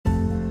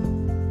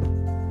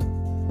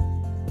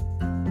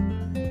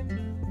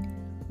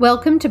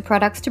Welcome to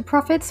Products to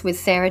Profits with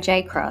Sarah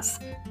J. Cross,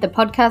 the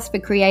podcast for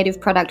creative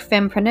product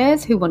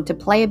fempreneurs who want to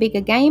play a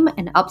bigger game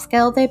and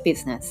upscale their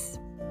business.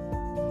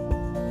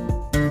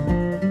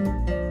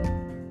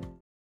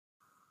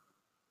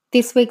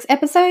 This week's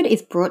episode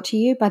is brought to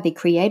you by the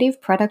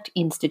Creative Product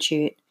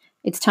Institute.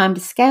 It's time to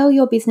scale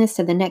your business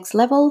to the next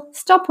level,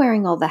 stop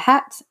wearing all the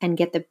hats, and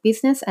get the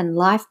business and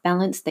life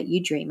balance that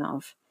you dream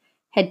of.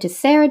 Head to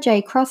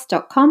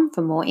sarahjcross.com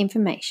for more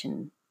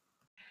information.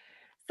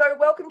 So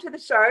welcome to the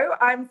show.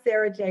 I'm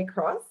Sarah J.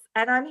 Cross,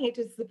 and I'm here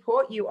to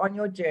support you on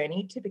your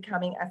journey to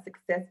becoming a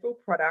successful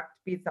product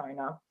biz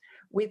owner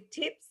with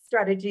tips,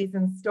 strategies,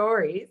 and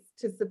stories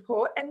to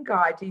support and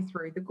guide you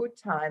through the good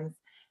times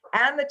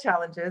and the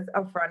challenges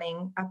of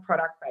running a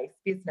product-based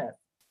business.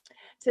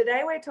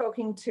 Today, we're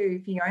talking to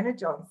Fiona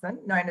Johnson,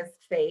 known as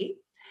Fee,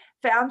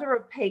 founder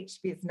of Peach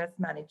Business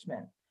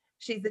Management.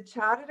 She's a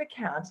chartered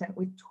accountant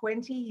with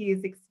 20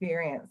 years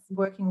experience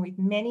working with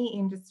many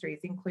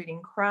industries,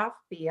 including craft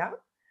beer,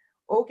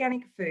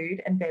 organic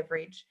food and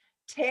beverage,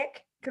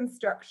 tech,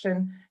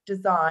 construction,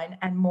 design,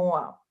 and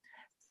more.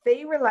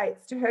 Fee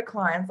relates to her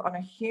clients on a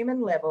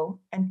human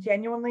level and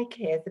genuinely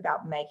cares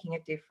about making a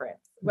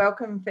difference.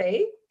 Welcome,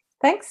 Fee.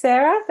 Thanks,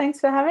 Sarah. Thanks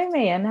for having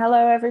me, and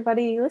hello,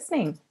 everybody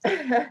listening. So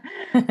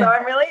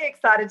I'm really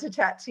excited to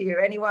chat to you.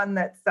 Anyone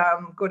that's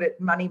good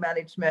at money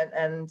management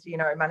and,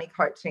 money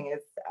coaching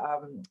is,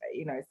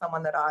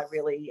 someone that I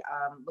really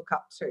look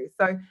up to.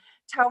 So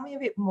tell me a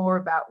bit more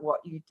about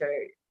what you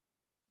do.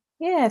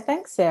 Yeah,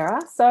 thanks,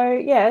 Sarah. So,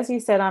 as you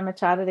said, I'm a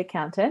chartered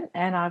accountant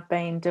and I've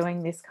been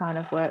doing this kind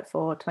of work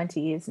for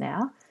 20 years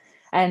now.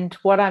 And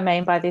what I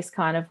mean by this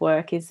kind of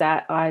work is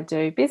that I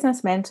do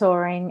business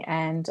mentoring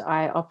and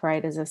I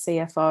operate as a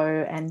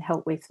CFO and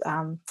help with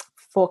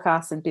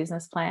forecasts and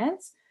business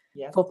plans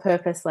for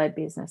purpose-led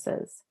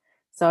businesses.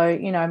 So,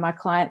 my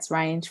clients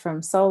range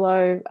from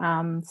solo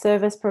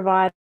service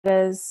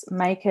providers,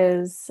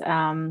 makers,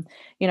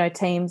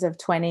 teams of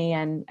 20,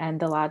 and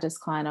the largest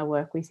client I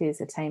work with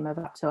is a team of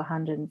up to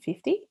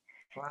 150.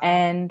 Wow.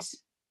 And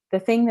the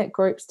thing that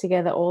groups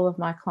together all of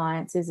my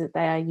clients is that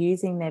they are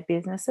using their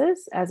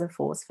businesses as a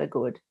force for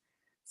good.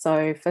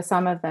 So for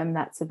some of them,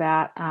 that's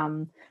about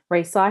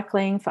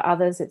recycling. For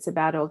others, it's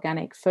about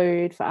organic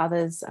food. For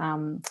others,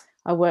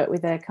 I work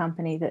with a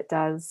company that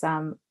does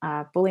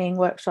bullying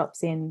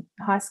workshops in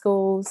high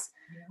schools,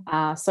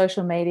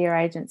 social media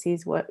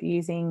agencies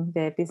using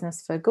their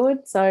business for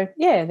good. So,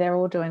 they're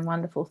all doing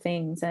wonderful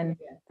things, and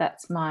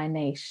that's my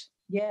niche.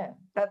 Yeah,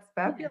 that's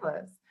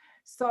fabulous.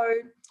 So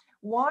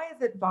why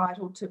is it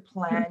vital to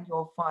plan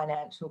your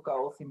financial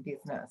goals in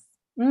business?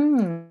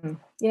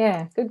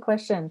 Yeah, good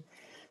question.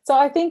 So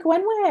I think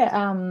when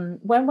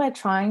we're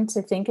trying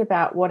to think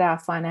about what our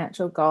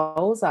financial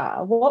goals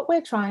are, what we're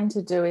trying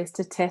to do is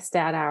to test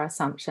out our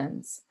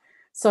assumptions.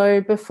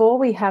 So before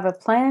we have a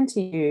plan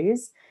to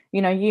use,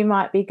 you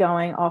might be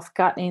going off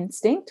gut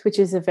instinct, which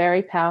is a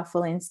very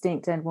powerful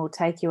instinct and will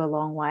take you a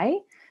long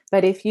way.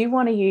 But if you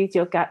want to use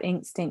your gut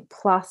instinct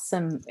plus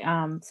some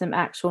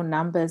actual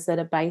numbers that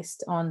are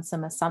based on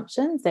some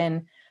assumptions,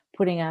 then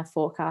putting a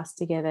forecast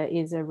together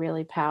is a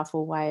really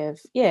powerful way of,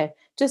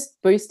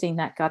 just boosting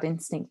that gut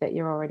instinct that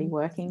you're already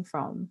working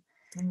from.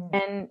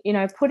 And,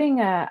 putting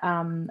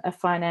having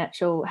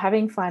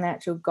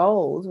financial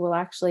goals will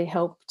actually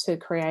help to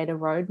create a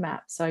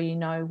roadmap so you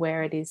know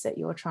where it is that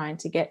you're trying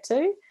to get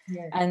to.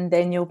 Yeah. And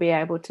then you'll be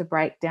able to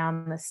break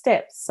down the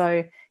steps.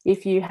 So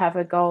if you have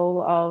a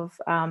goal of,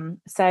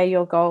 say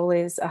your goal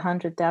is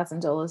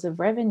 $100,000 of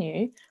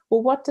revenue,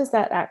 well, what does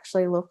that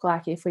actually look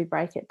like if we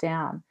break it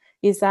down?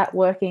 Is that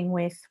working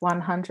with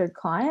 100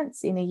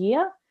 clients in a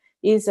year?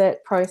 Is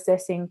it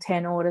processing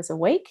 10 orders a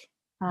week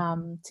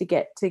to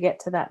get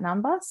to that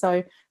number?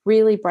 So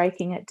really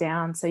breaking it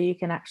down so you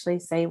can actually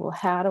see, well,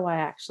 how do I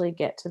actually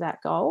get to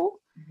that goal?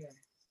 Yeah.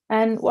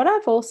 And what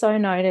I've also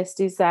noticed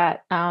is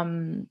that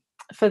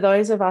for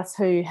those of us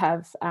who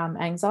have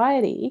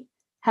anxiety,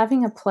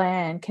 having a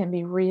plan can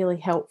be really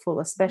helpful,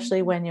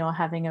 especially when you're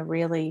having a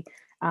really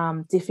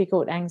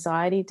difficult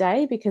anxiety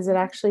day, because it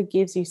actually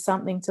gives you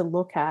something to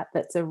look at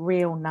that's a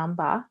real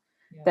number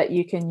that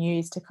you can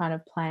use to kind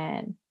of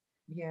plan.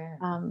 Yeah.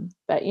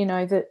 But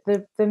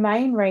the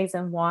main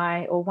reason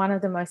why, or one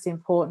of the most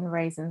important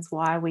reasons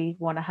why we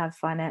want to have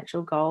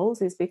financial goals,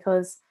 is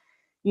because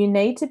you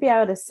need to be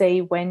able to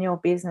see when your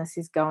business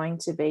is going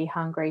to be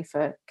hungry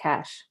for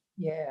cash.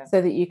 Yeah.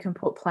 So that you can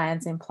put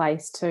plans in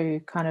place to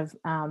kind of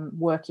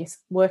work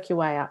your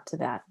way up to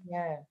that.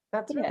 Yeah,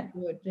 that's really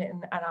good.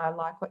 And I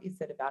like what you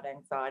said about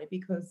anxiety,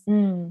 because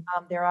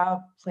there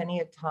are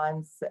plenty of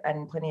times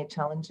and plenty of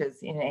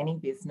challenges in any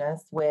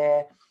business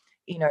where,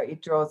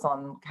 it draws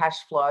on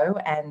cash flow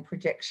and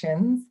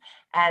projections,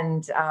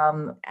 and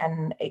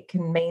it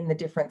can mean the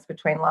difference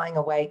between lying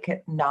awake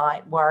at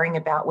night worrying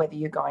about whether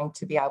you're going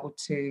to be able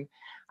to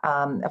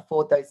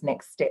afford those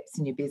next steps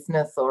in your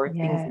business, or if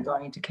things are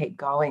going to keep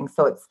going.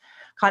 So it's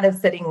kind of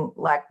setting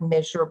like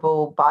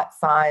measurable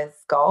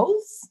bite-sized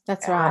goals.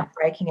 That's right.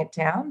 Breaking it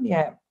down.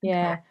 Yeah.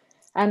 Yeah. Okay.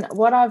 And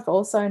what I've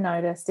also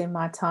noticed in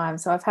my time,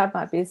 so I've had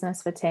my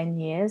business for 10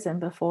 years, and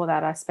before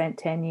that, I spent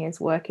 10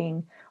 years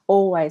working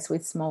always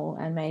with small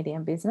and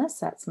medium business.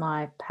 That's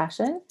my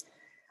passion.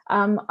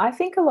 I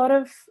think a lot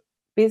of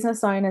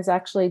business owners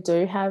actually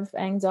do have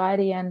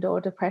anxiety and or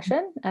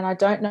depression, and I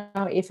don't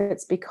know if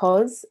it's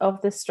because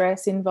of the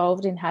stress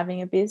involved in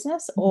having a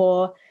business,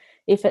 or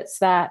if it's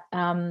that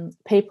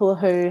people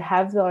who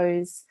have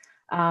those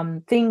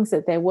things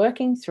that they're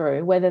working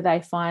through, whether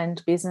they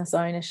find business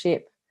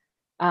ownership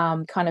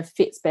kind of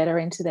fits better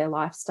into their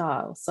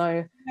lifestyle.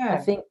 So I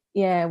think,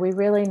 we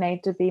really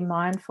need to be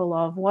mindful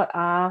of what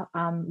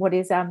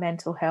is our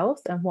mental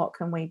health, and what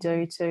can we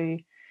do to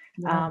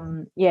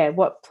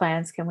what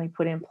plans can we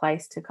put in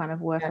place to kind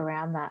of work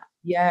around that.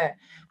 Yeah.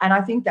 And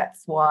I think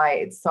that's why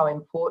it's so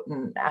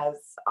important, as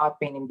I've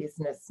been in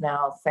business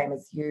now, same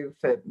as you,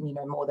 for,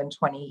 more than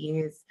 20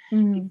 years,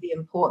 is the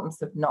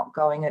importance of not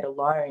going it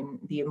alone,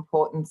 the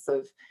importance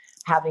of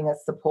having a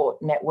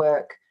support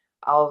network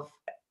of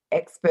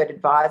expert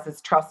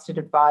advisors, trusted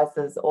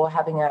advisors, or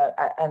having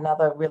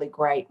another really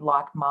great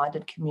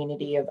like-minded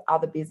community of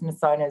other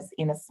business owners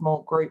in a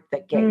small group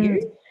that get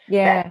you.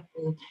 Yeah.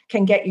 That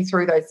can get you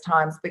through those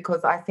times,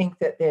 because I think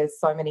that there's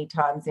so many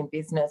times in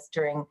business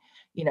during,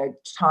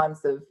 times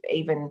of,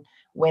 even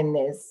when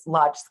there's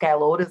large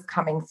scale orders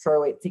coming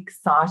through, it's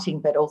exciting,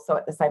 but also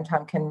at the same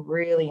time can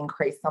really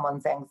increase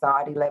someone's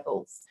anxiety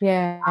levels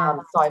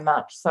so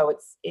much. So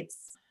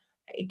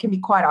it can be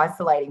quite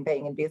isolating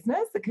being in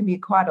business. It can be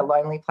quite a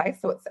lonely place.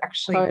 So it's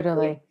actually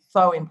really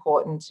so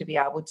important to be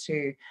able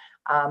to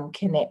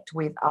connect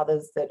with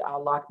others that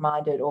are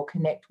like-minded, or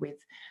connect with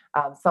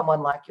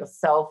someone like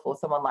yourself or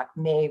someone like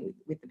me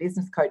with the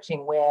business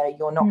coaching, where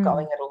you're not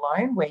going it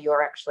alone, where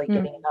you're actually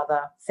getting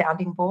another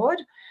sounding board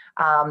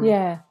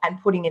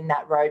and putting in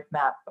that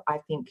roadmap. I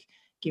think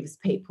gives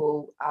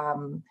people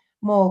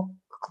more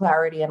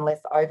clarity and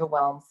less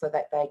overwhelm, so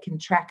that they can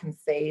track and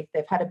see if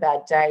they've had a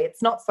bad day.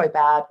 It's not so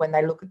bad when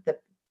they look at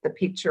the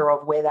picture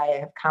of where they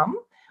have come,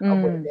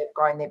 of where they've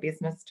grown their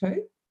business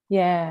to.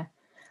 Yeah.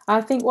 I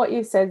think what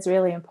you said is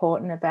really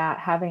important about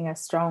having a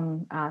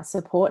strong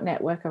support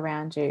network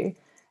around you.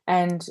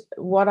 And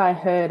what I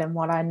heard and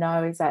what I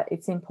know is that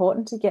it's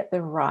important to get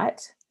the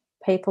right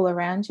people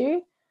around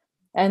you,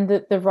 and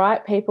that the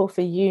right people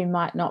for you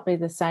might not be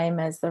the same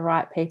as the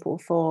right people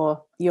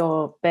for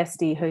your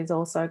bestie who's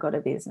also got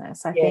a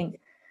business. I think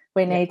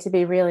we need to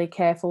be really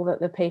careful that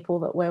the people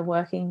that we're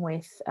working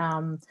with,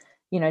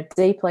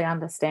 deeply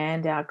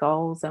understand our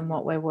goals and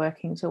what we're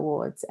working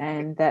towards,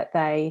 and that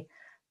they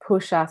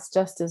push us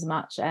just as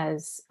much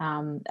as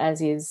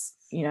is,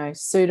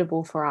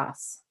 suitable for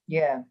us.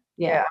 Yeah,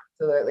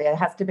 absolutely. It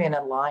has to be an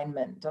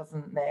alignment,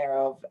 doesn't there,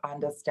 of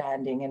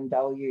understanding and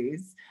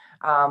values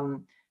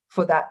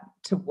for that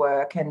to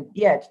work, and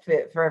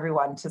for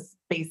everyone to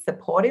be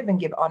supportive and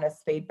give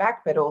honest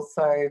feedback, but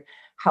also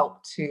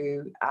help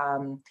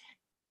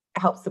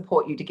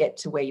support you to get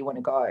to where you want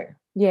to go.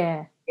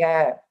 Yeah.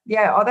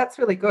 Oh, that's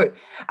really good.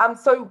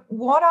 So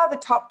what are the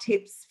top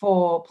tips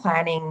for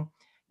planning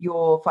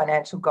your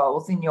financial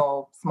goals in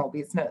your small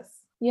business?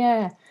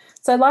 Yeah.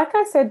 So like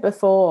I said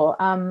before,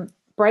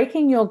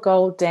 breaking your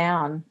goal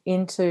down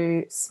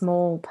into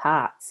small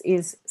parts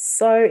is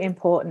so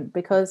important,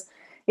 because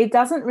it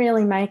doesn't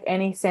really make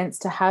any sense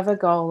to have a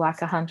goal like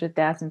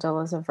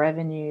 $100,000 of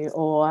revenue,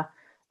 or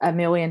 $1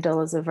 million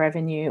of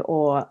revenue,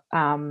 or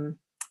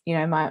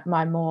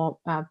my more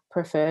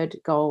preferred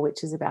goal,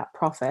 which is about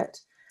profit.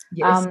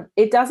 Yes.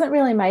 It doesn't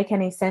really make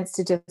any sense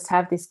to just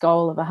have this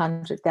goal of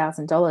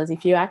 $100,000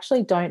 if you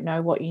actually don't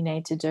know what you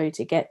need to do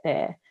to get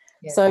there.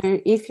 Yes. So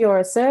if you're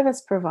a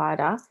service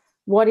provider,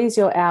 what is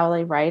your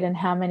hourly rate, and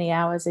how many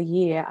hours a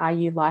year are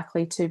you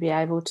likely to be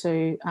able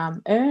to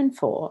earn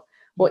for?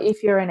 Or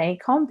if you're an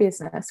e-com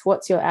business,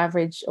 what's your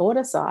average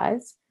order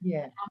size?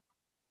 Yeah. How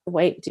much a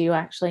week do you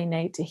actually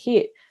need to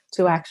hit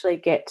to actually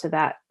get to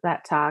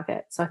that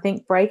target? So I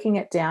think breaking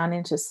it down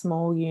into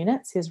small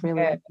units is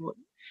really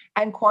important.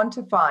 And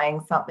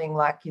quantifying something,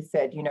 like you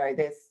said,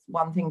 there's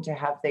one thing to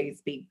have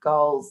these big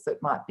goals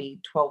that might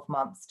be 12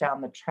 months down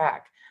the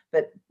track,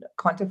 but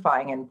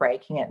quantifying and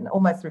breaking it and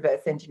almost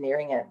reverse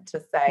engineering it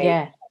to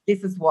say,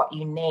 this is what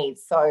you need.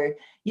 So,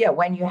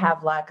 when you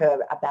have like a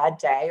bad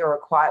day or a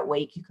quiet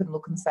week, you can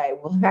look and say,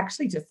 well, I've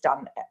actually just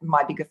done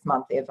my biggest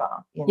month ever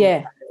in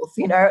sales.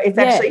 It's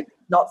actually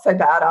not so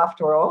bad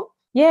after all.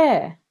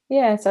 Yeah.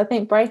 So I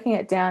think breaking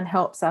it down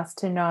helps us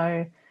to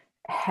know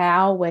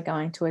how we're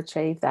going to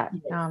achieve that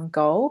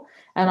goal.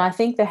 And I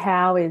think the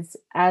how is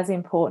as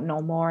important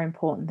or more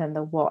important than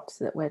the what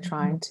that we're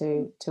trying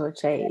to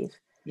achieve.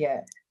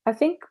 Yeah. I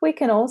think we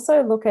can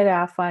also look at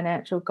our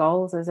financial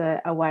goals as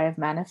a way of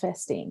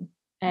manifesting.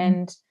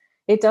 And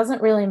it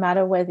doesn't really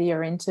matter whether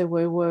you're into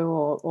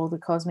woo-woo or the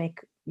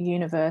cosmic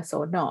universe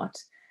or not.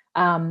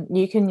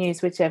 You can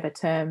use whichever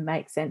term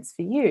makes sense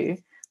for you.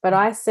 But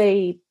I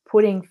see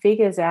putting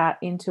figures out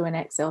into an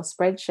Excel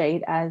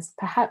spreadsheet as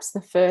perhaps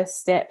the first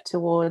step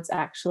towards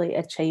actually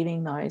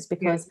achieving those,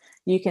 because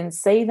you can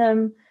see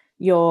them,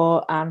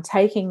 you're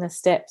taking the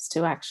steps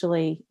to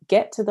actually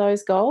get to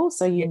those goals.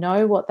 So you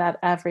know what that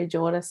average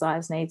order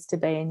size needs to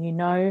be, and you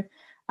know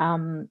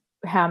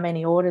how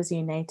many orders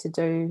you need to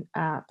do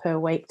per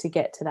week to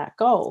get to that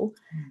goal.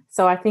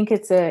 So I think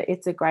it's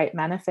a great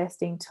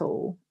manifesting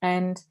tool.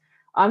 And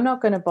I'm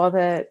not going to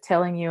bother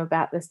telling you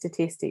about the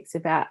statistics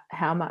about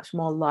how much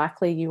more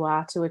likely you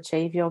are to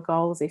achieve your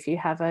goals if you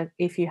have a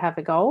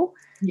goal,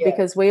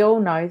 because we all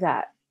know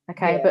that.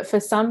 Okay. But for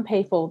some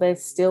people,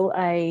 there's still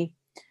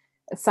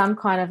some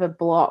kind of a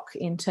block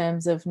in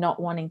terms of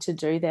not wanting to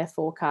do their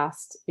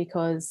forecast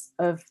because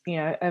of,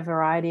 a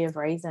variety of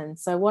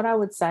reasons. So what I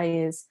would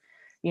say is,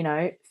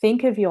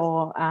 think of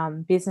your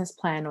business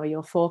plan or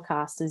your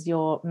forecast as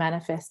your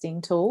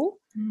manifesting tool.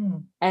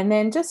 And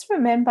then just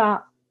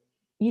remember,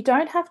 you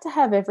don't have to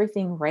have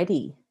everything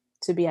ready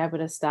to be able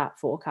to start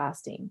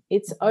forecasting.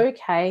 It's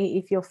okay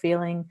if you're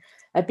feeling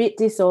a bit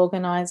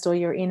disorganized or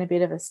you're in a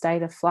bit of a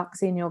state of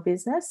flux in your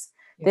business.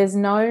 There's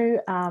no,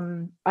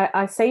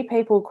 I see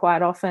people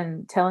quite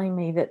often telling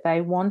me that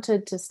they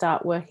wanted to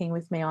start working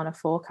with me on a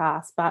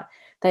forecast, but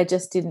they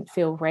just didn't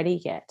feel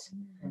ready yet.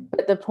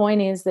 But the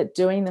point is that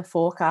doing the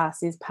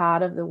forecast is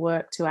part of the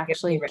work to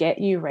actually get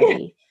you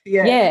ready.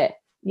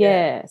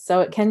 Yeah.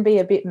 So it can be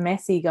a bit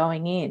messy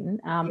going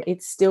in.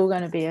 It's still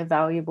going to be a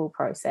valuable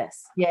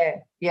process.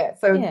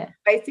 So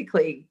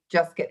basically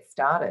just get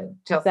started.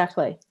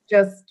 Exactly.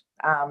 Just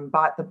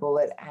bite the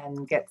bullet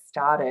and get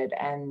started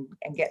and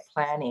get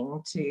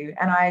planning to.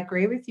 And I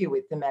agree with you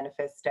with the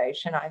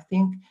manifestation. I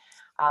think,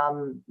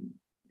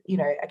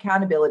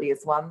 accountability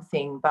is one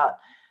thing, but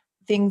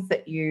things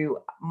that you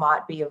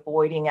might be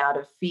avoiding out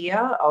of fear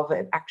of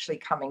it actually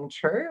coming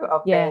true,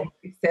 of being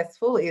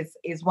successful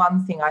is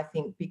one thing. I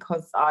think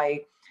because I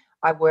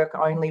work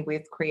only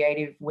with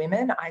creative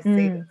women, I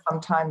see that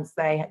sometimes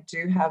they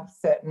do have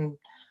certain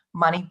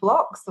money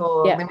blocks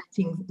or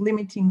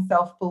limiting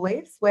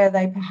self-beliefs where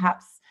they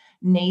perhaps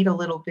need a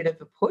little bit of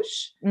a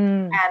push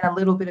and a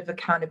little bit of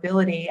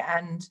accountability.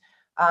 And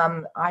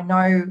I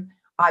know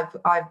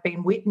I've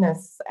been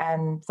witness,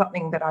 and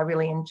something that I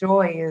really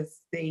enjoy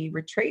is the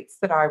retreats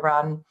that I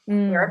run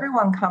where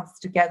everyone comes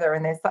together,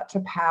 and there's such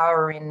a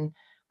power in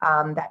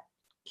that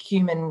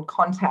human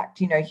contact,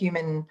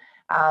 human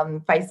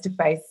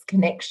face-to-face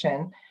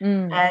connection.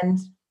 And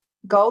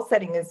goal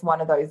setting is one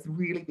of those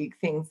really big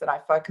things that I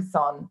focus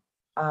on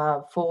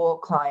for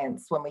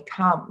clients when they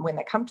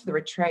come to the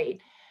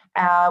retreat.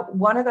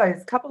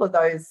 Couple of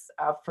those,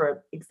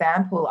 for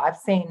example, I've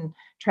seen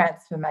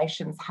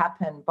transformations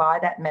happen by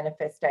that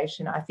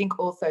manifestation. I think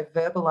also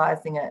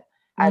verbalizing it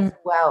as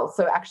well.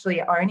 So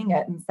actually owning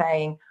it and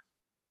saying,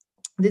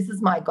 this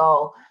is my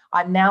goal.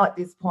 I'm now at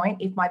this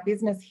point. If my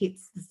business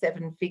hits the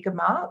 7-figure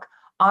mark,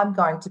 I'm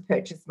going to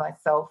purchase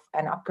myself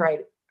an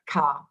upgrade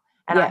car.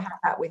 And I had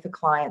that with a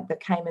client that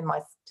came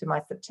to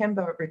my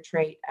September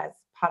retreat as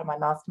part of my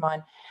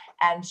mastermind,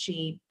 and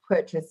she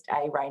purchased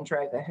a Range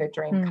Rover, her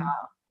dream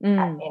car,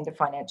 at the end of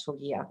financial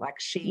year. Like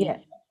she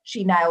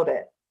nailed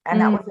it,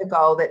 and that was a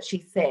goal that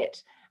she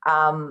set,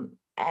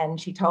 and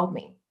she told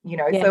me.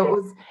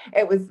 So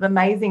it was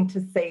amazing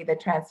to see the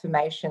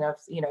transformation of,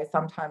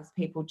 sometimes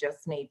people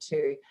just need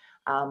to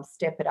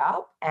step it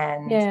up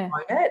and own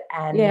it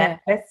and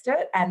manifest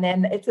it, and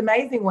then it's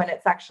amazing when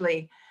it's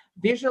actually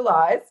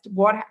visualized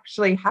what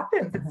actually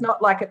happens. It's not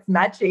like it's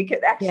magic.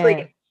 It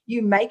actually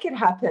you make it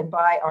happen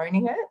by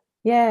owning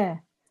it.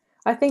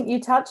 I think you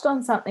touched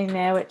on something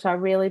there which I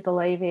really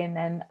believe in,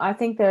 and I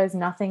think there is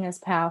nothing as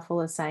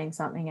powerful as saying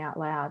something out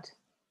loud.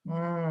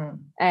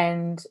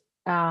 And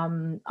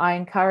I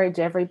encourage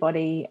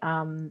everybody,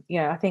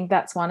 I think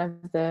that's one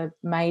of the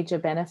major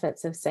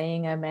benefits of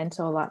seeing a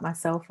mentor like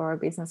myself or a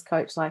business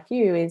coach like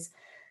you, is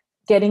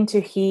getting to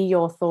hear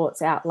your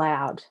thoughts out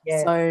loud.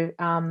 So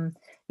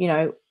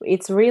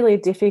it's really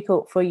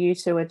difficult for you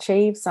to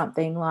achieve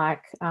something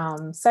like,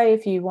 say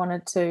if you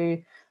wanted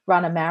to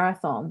run a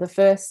marathon, the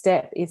first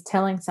step is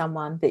telling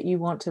someone that you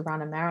want to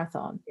run a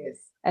marathon.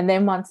 And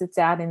then once it's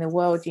out in the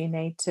world, you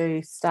need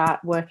to start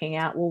working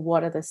out, well,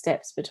 what are the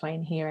steps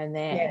between here and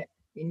there?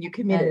 And you're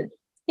committed.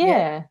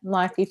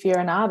 Like if you're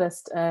an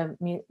artist, a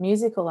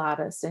musical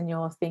artist, and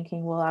you're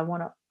thinking, well, I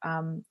want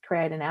to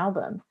create an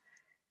album,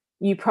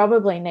 you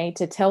probably need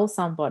to tell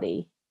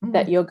somebody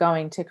that you're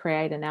going to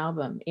create an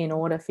album in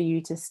order for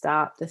you to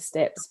start the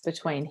steps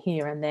between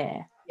here and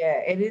there.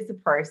 It is a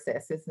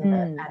process, isn't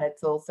it? And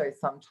it's also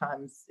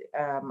sometimes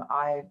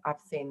I've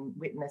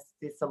witnessed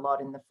this a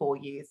lot in the 4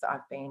 years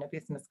I've been a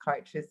business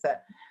coach, is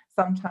that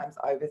sometimes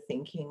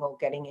overthinking or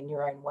getting in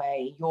your own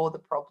way, you're the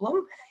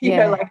problem.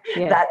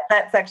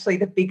 That's actually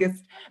the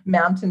biggest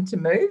mountain to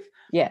move.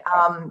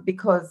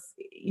 Because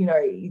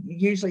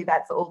usually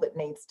that's all that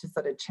needs to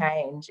sort of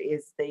change,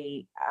 is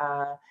the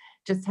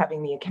just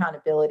having the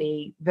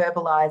accountability,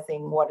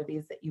 verbalizing what it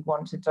is that you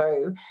want to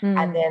do.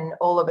 And then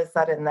all of a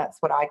sudden, that's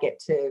what I get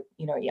to,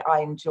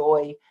 I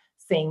enjoy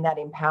seeing that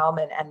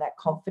empowerment and that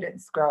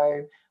confidence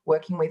grow,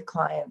 working with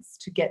clients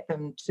to get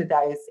them to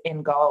those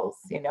end goals,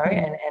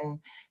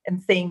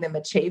 and seeing them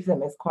achieve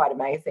them is quite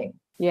amazing.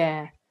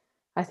 I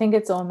think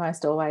it's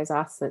almost always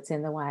us that's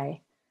in the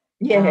way.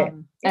 Yeah.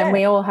 And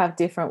we all have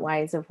different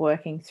ways of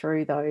working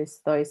through those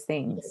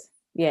things.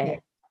 Yeah.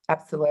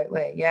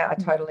 Absolutely. Yeah, I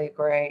totally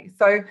agree.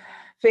 So,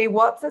 Fee,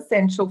 what's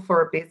essential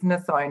for a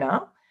business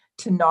owner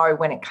to know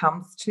when it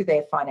comes to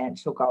their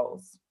financial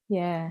goals?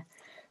 Yeah.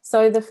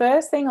 So the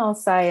first thing I'll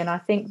say, and I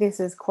think this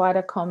is quite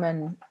a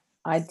common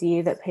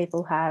idea that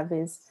people have,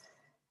 is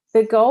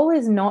the goal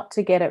is not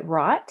to get it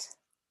right,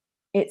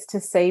 it's to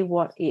see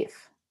what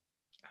if.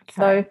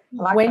 Okay.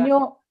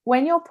 So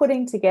when you're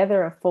putting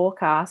together a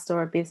forecast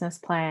or a business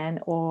plan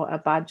or a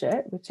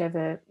budget,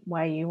 whichever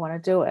way you want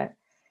to do it,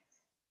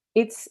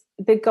 it's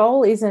the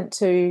goal isn't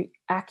to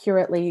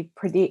accurately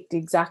predict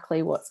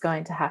exactly what's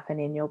going to happen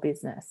in your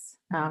business.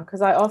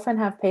 Because I often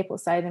have people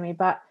say to me,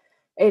 but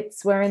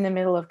we're in the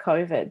middle of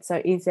COVID, so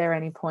is there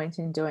any point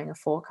in doing a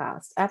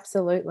forecast?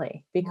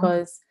 Absolutely,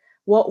 because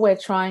what we're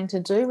trying to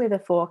do with a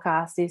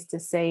forecast is to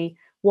see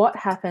what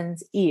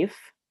happens if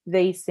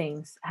these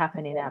things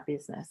happen in our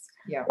business.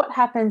 Yeah. What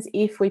happens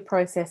if we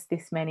process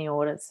this many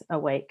orders a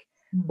week?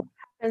 What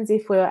happens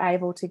if we were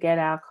able to get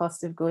our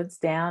cost of goods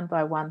down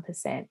by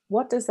 1%?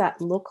 What does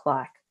that look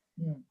like?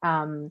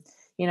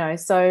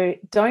 So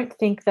don't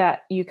think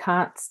that you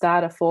can't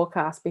start a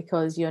forecast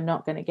because you're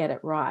not going to get it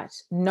right.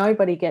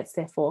 Nobody gets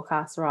their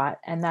forecast right,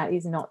 and that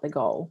is not the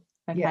goal.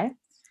 Okay. Yeah.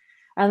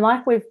 And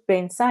like we've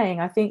been saying,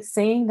 I think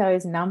seeing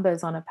those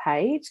numbers on a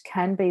page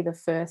can be the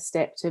first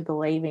step to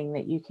believing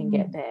that you can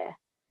get there.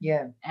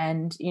 Yeah.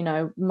 And,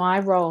 my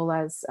role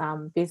as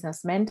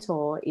business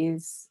mentor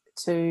is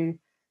to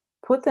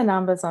put the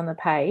numbers on the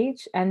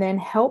page and then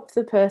help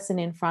the person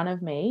in front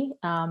of me.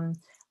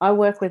 I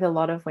work with a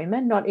lot of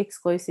women, not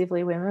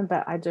exclusively women,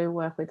 but I do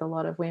work with a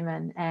lot of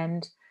women.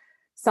 And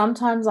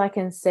sometimes I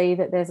can see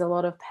that there's a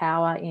lot of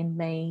power in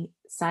me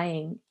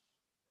saying,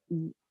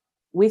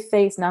 with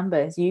these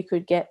numbers, you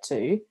could get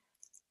to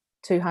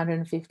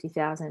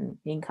 250,000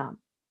 income.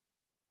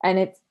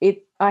 And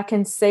I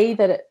can see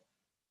that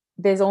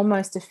there's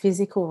almost a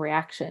physical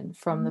reaction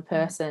from the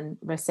person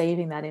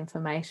receiving that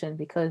information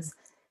because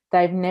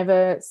they've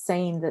never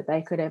seen that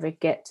they could ever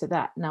get to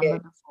that number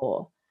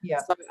before. Yeah.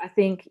 So I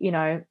think,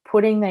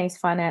 putting these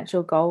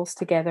financial goals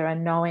together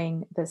and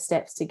knowing the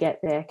steps to get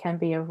there can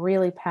be a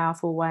really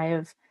powerful way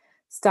of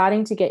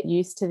starting to get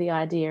used to the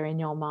idea in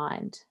your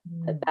mind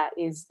that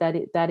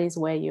is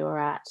where you're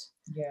at.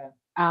 Yeah.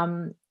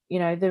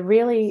 The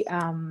really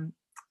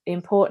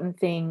important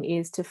thing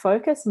is to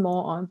focus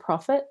more on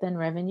profit than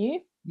revenue.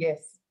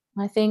 Yes.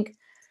 I think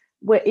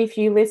if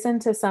you listen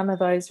to some of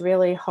those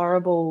really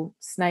horrible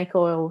snake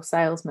oil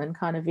salesman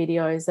kind of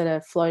videos that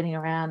are floating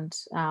around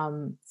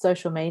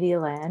social media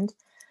land,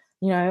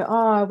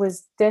 I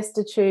was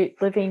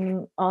destitute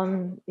living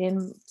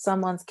in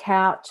someone's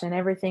couch and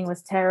everything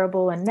was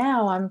terrible, and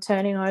now I'm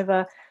turning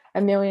over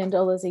 $1 million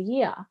a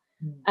year.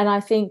 And I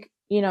think,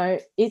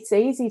 it's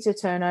easy to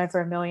turn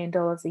over $1 million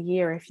a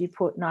year if you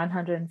put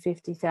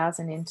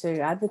 950,000 into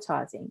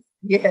advertising.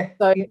 Yeah.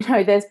 So,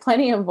 there's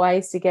plenty of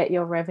ways to get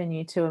your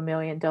revenue to $1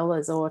 million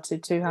or to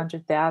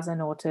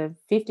 200,000 or to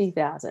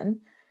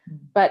 50,000.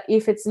 But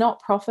if it's not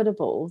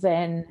profitable,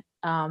 then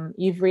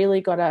you've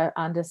really got to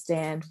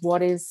understand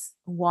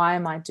why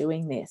am I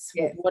doing this?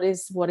 Yeah. What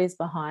is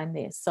behind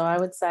this? So I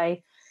would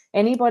say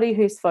anybody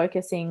who's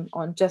focusing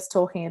on just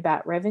talking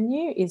about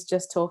revenue is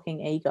just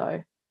talking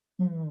ego.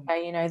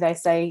 Okay, they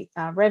say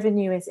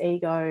revenue is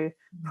ego,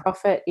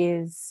 profit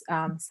is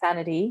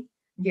sanity.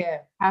 Yeah.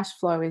 Cash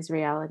flow is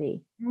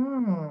reality.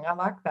 I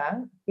like that.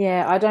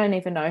 Yeah, I don't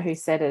even know who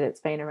said it.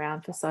 It's been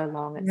around for so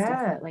long. It's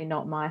definitely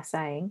not my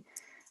saying.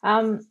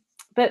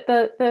 But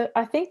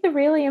I think the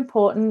really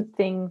important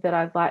thing that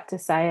I'd like to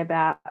say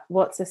about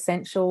what's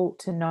essential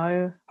to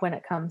know when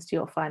it comes to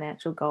your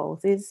financial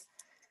goals is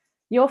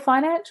your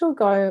financial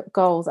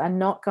goals are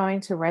not going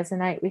to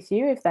resonate with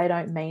you if they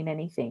don't mean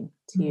anything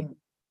to you.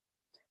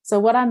 So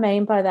what I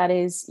mean by that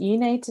is you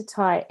need to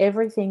tie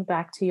everything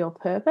back to your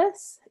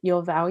purpose,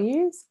 your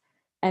values,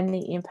 and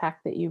the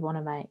impact that you want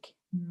to make.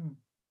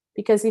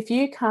 Because if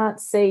you can't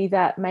see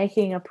that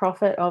making a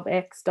profit of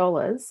X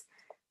dollars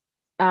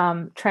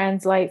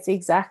translates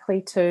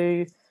exactly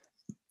to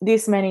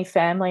this many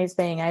families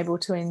being able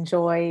to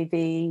enjoy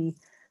the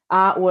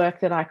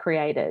artwork that I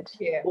created,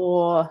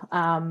 or,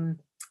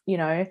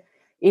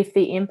 if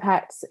the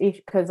impacts,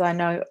 because I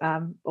know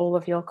all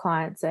of your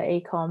clients are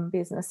e-com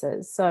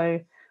businesses, so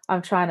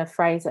I'm trying to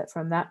phrase it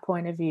from that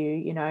point of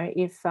view.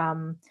 If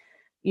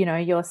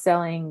you're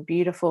selling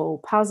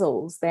beautiful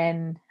puzzles,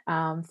 then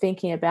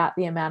thinking about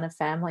the amount of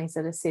families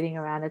that are sitting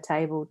around a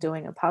table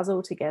doing a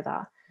puzzle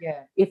together.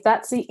 Yeah. If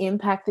that's the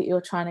impact that you're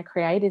trying to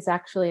create is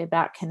actually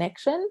about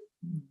connection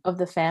of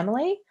the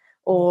family,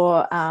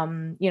 or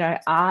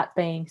art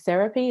being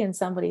therapy in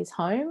somebody's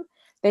home,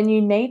 then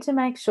you need to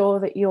make sure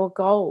that your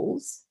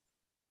goals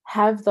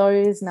have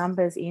those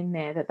numbers in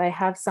there, that they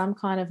have some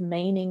kind of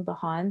meaning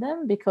behind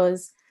them.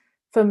 Because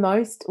for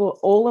most or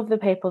all of the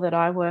people that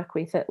I work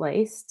with, at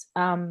least,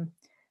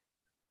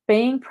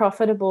 being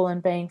profitable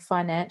and being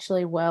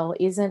financially well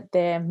isn't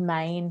their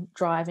main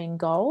driving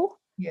goal.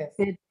 Yes.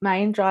 Their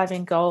main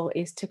driving goal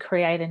is to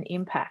create an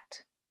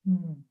impact.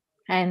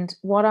 And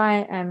what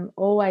I am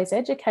always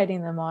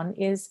educating them on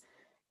is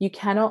you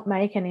cannot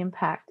make an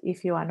impact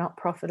if you are not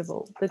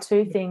profitable. The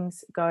two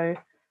things go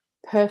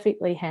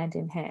perfectly hand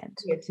in hand.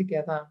 Yeah,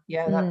 together.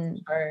 Yeah, that's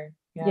true.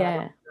 Yeah. I Yeah.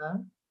 love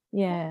that.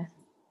 Yeah.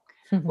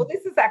 Well,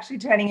 this is actually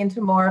turning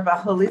into more of a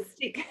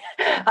holistic,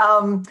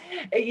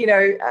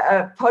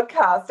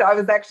 podcast. I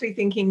was actually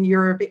thinking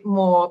you're a bit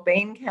more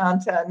bean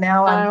counter.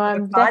 Now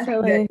I'm finding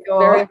definitely that you're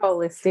very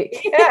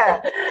holistic.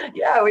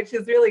 yeah, which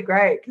is really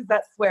great because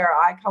that's where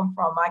I come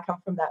from. I come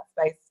from that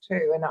space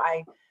too, and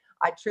I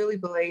truly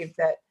believe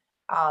that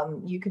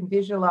you can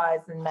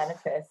visualize and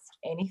manifest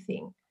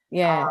anything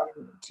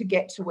to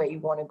get to where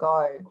you want to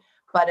go,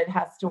 but it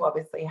has to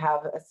obviously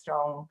have a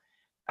strong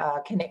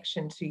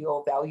connection to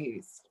your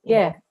values in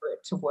order for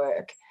it to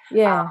work.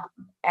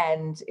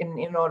 And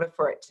in order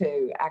for it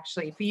to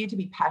actually, for you to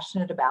be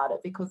passionate about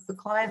it, because the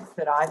clients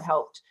that I've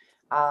helped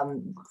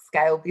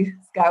scale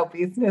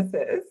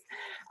businesses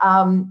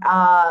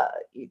are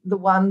the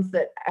ones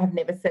that have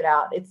never set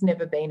out, it's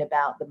never been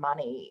about the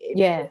money.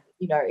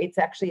 It's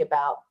actually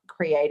about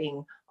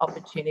creating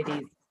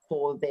opportunities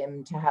for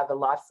them to have a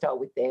lifestyle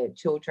with their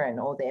children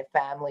or their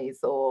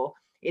families, or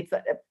it's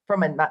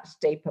from a much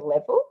deeper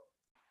level.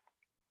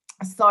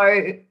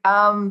 So,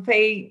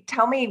 Fee,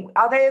 tell me,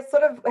 have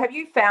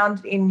you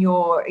found in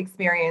your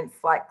experience,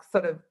 like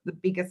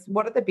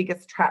what are the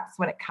biggest traps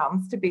when it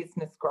comes to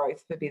business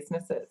growth for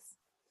businesses?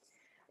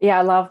 Yeah,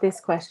 I love this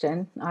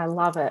question. I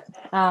love it.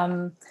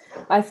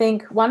 I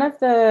think one of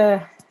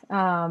the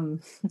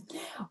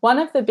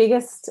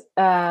biggest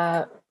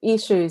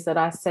issues that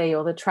I see,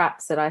 or the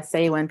traps that I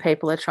see when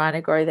people are trying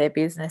to grow their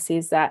business,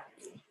 is that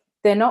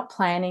they're not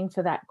planning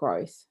for that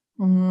growth.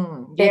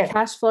 Their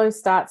cash flow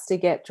starts to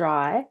get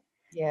dry.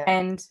 Yeah.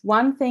 And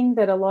one thing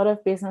that a lot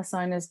of business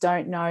owners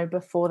don't know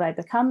before they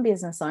become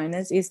business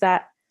owners is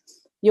that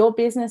your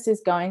business is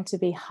going to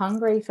be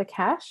hungry for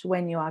cash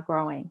when you are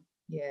growing.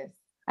 Yes.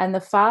 And the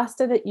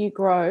faster that you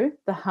grow,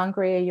 the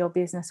hungrier your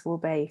business will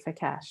be for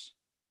cash.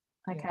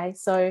 Okay.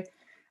 So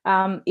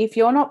if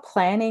you're not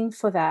planning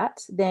for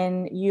that,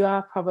 then you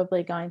are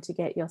probably going to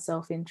get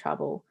yourself in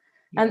trouble.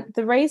 Yeah. And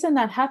the reason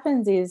that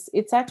happens is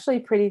it's actually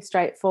pretty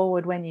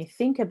straightforward when you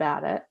think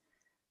about it.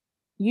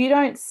 You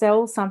don't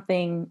sell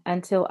something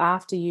until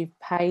after you've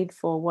paid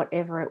for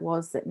whatever it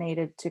was that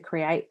needed to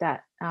create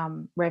that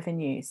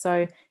revenue.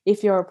 So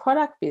if you're a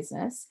product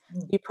business,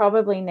 you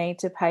probably need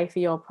to pay for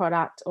your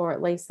product, or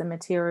at least the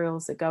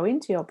materials that go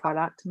into your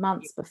product,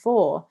 months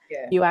before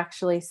you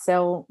actually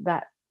sell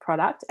that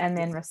product and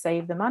then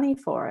receive the money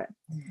for it.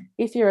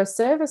 If you're a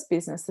service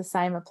business, the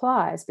same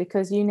applies,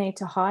 because you need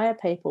to hire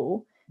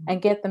people and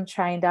get them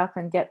trained up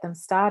and get them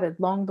started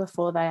long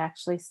before they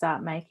actually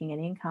start making an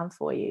income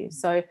for you.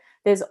 So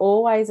there's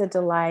always a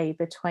delay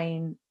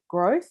between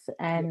growth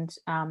and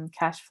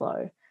cash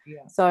flow.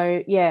 Yeah.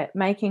 So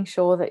making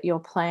sure that you're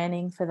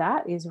planning for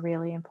that is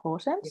really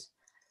important.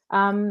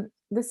 The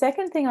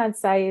second thing I'd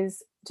say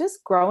is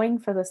just growing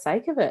for the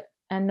sake of it,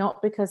 and not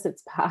because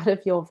it's part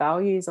of your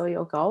values or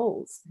your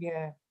goals.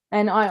 Yeah.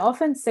 And I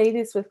often see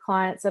this with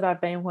clients that I've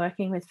been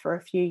working with for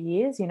a few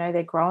years.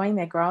 They're growing.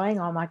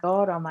 Oh my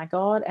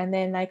God. And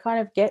then they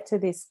kind of get to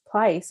this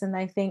place and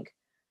they think,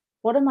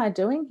 what am I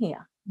doing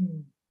here?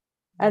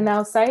 And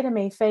they'll say to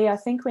me, Fee, I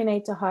think we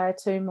need to hire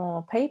 2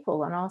 more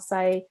people. And I'll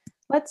say,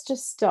 let's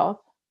just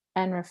stop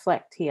and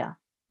reflect here.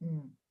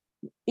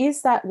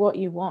 Is that what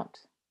you want?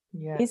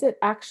 Yeah. Is it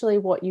actually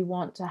what you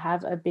want, to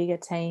have a bigger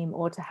team,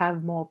 or to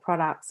have more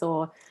products,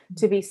 or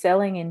to be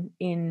selling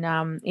in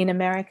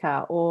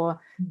America, or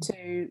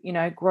to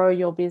grow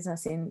your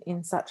business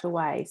in such a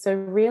way? So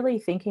really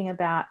thinking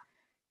about,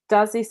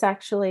 does this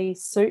actually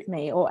suit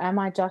me, or am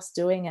I just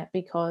doing it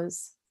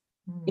because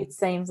it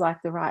seems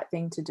like the right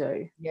thing to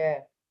do? Yeah.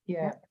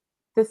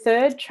 The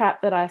third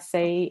trap that I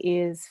see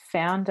is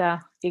founder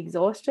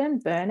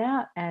exhaustion,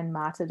 burnout, and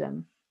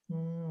martyrdom.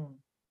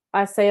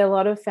 I see a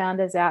lot of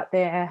founders out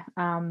there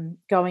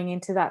going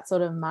into that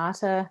sort of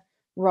martyr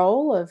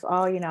role of,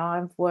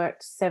 I've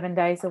worked 7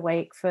 days a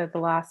week for the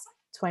last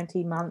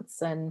 20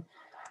 months and,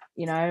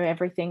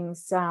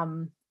 everything's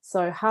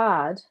so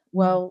hard.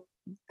 Well,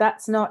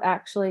 that's not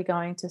actually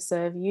going to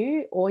serve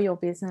you or your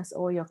business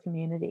or your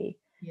community.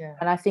 Yeah.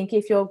 And I think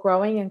if you're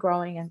growing and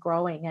growing and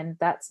growing, and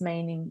that's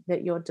meaning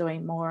that you're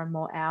doing more and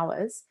more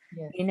hours,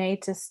 you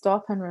need to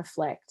stop and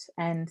reflect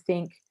and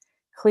think,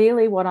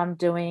 clearly what I'm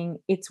doing,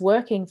 it's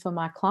working for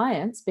my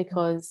clients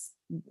because,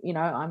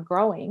 I'm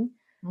growing,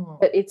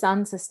 but it's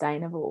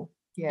unsustainable.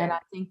 Yeah. And I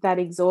think that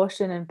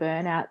exhaustion and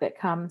burnout that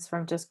comes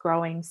from just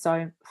growing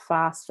so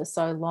fast for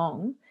so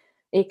long,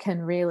 it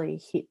can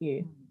really hit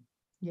you.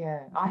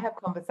 Yeah. I have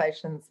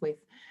conversations with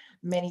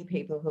many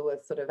people who are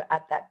sort of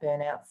at that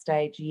burnout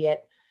stage,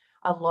 yet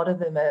a lot of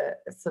them are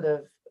sort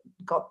of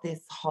got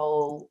this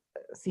whole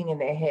thing in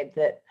their head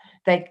that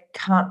they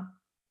can't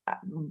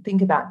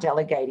think about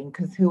delegating,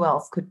 because who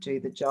else could do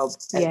the job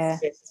as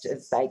best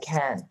as they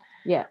can?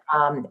 Yeah.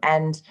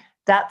 And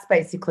that's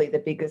basically the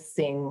biggest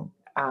thing,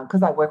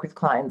 because I work with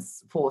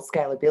clients for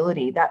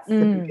scalability. That's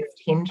the biggest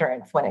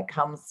hindrance when it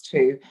comes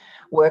to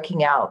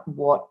working out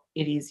what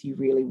it is you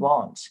really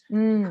want.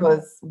 Mm.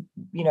 Because,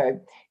 you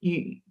know,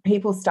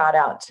 people start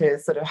out to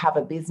sort of have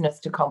a business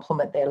to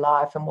complement their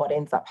life, and what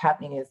ends up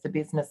happening is the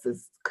business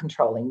is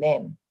controlling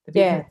them. The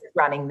business is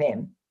running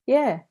them.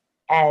 Yeah.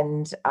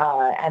 And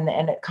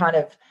it kind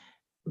of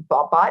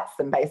bites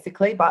them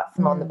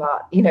on the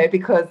butt, you know,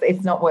 because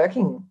it's not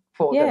working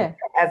for them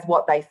as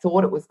what they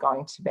thought it was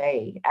going to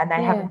be, and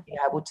they haven't been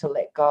able to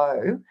let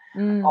go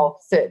of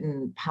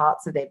certain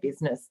parts of their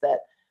business that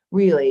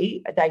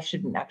really they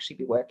shouldn't actually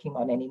be working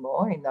on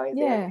anymore in those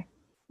areas.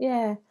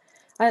 Yeah.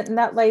 And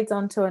that leads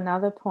on to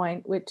another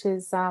point, which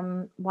is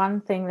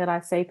one thing that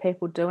I see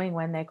people doing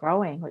when they're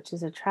growing, which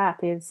is a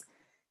trap, is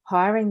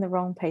hiring the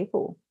wrong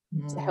people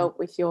to help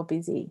with your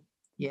busy.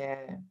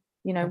 Yeah.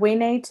 You know, we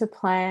need to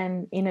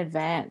plan in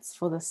advance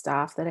for the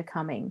staff that are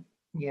coming.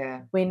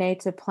 Yeah. We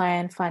need to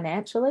plan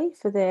financially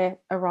for their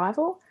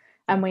arrival,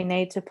 and we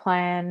need to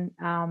plan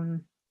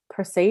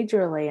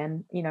procedurally,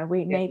 and, you know,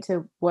 we need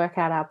to work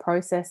out our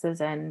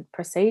processes and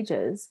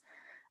procedures.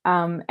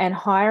 And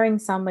hiring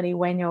somebody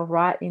when you're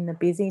right in the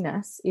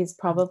busyness is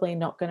probably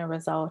not going to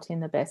result in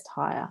the best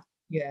hire.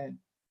 Yeah.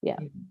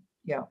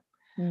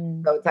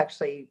 Mm. So it's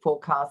actually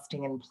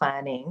forecasting and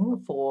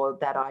planning for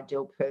that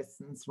ideal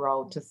person's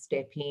role to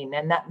step in.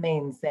 And that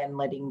means then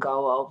letting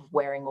go of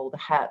wearing all the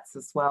hats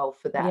as well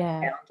for that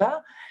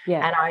founder.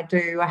 Yeah. And I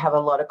have a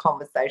lot of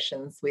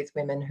conversations with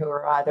women who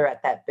are either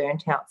at that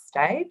burnt out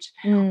stage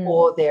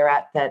or they're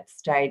at that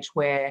stage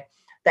where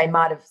they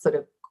might have sort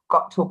of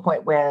got to a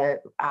point where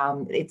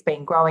it's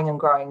been growing and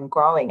growing and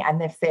growing. And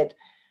they've said,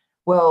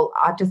 well,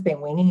 I've just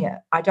been winging it.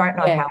 I don't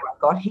know how I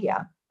got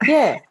here.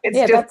 Yeah,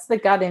 that's the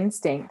gut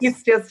instinct.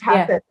 It's just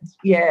happened.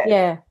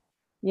 Yeah.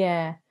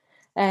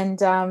 And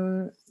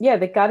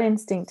the gut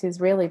instinct is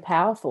really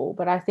powerful.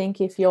 But I think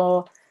you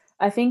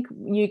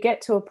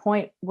get to a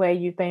point where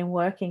you've been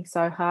working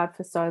so hard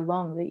for so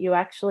long that you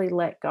actually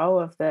let go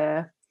of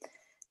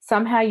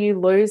somehow you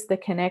lose the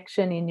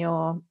connection in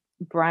your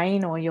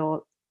brain or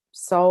your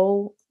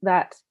soul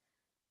that,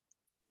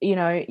 you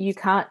know, you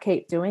can't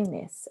keep doing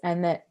this,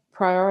 and that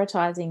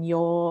prioritizing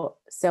your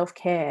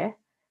self-care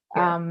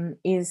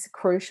is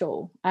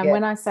crucial. And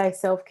when I say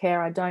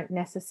self-care, I don't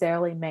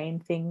necessarily mean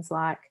things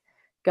like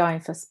going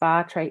for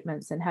spa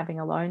treatments and having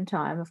alone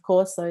time. Of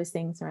course, those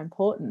things are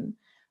important.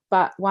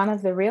 But one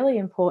of the really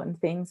important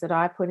things that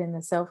I put in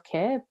the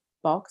self-care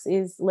box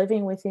is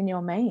living within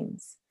your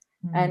means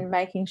and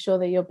making sure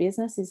that your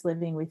business is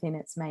living within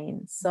its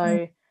means.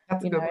 So,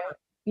 that's a good one.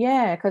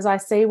 Because I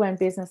see when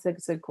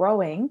businesses are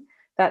growing,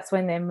 that's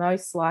when they're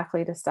most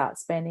likely to start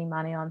spending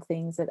money on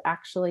things that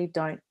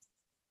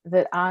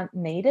aren't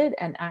needed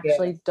and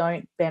actually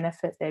don't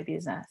benefit their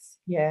business.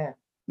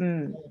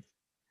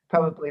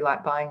 Probably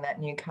like buying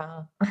that new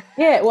car.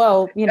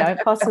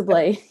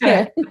 Possibly.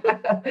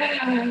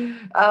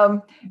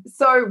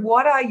 So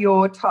what are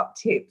your top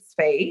tips,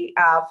 Fee,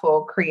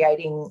 for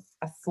creating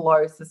a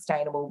slow,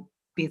 sustainable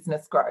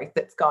business growth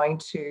that's going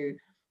to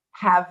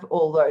have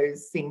all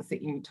those things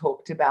that you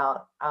talked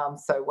about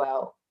so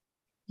well?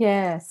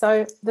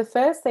 So the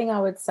first thing I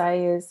would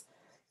say is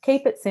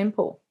keep it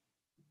simple.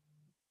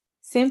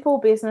 Simple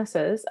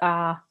businesses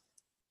are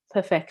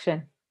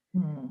perfection.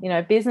 You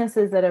know,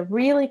 businesses that are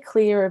really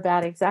clear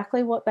about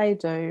exactly what they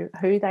do,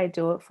 who they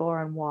do it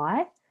for, and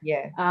why.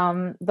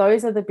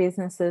 Those are the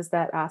businesses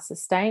that are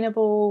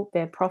sustainable,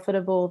 they're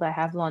profitable, they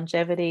have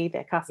longevity,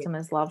 their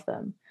customers love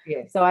them.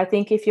 So I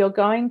think if you're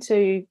going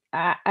to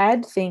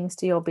add things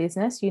to your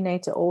business, you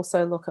need to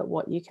also look at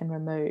what you can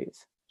remove.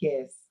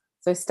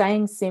 So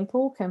staying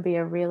simple can be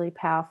a really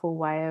powerful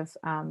way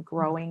of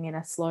growing in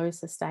a slow,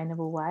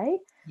 sustainable way.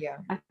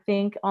 I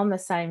think on the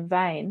same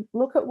vein,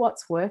 look at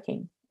what's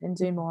working and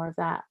do more of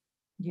that.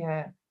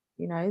 You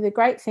know, the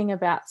great thing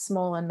about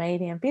small and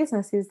medium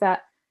business is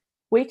that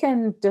we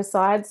can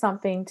decide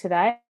something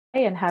today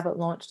and have it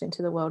launched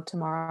into the world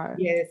tomorrow.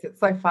 It's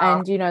so fast.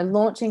 And, you know,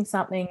 launching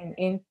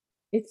something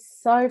it's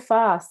so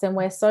fast, and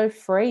we're so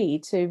free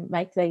to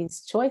make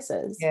these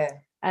choices.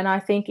 And I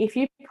think if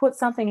you put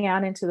something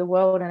out into the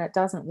world and it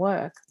doesn't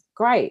work,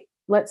 great,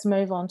 let's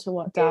move on to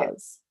what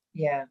does.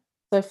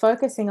 So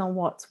focusing on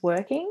what's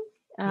working.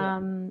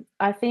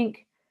 I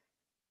think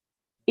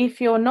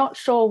if you're not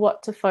sure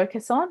what to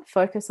focus on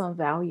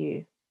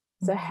value.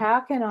 So how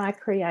can I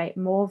create a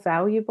more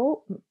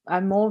valuable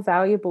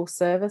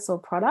service or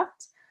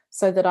product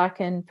so that I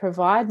can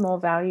provide more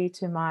value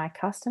to my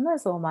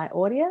customers or my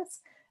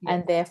audience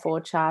and therefore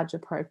charge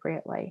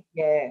appropriately?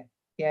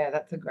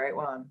 That's a great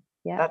one.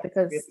 That's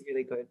because really,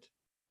 really good.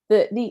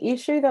 The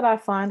issue that I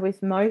find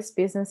with most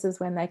businesses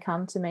when they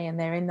come to me and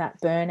they're in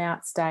that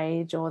burnout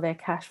stage or their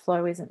cash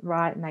flow isn't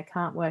right and they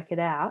can't work it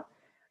out,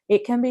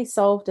 it can be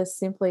solved as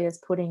simply as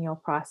putting your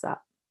price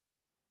up.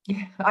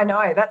 I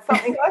know. That's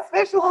something I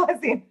specialize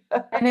in.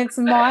 And it's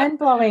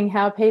mind-blowing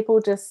how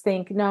people just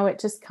think, no, it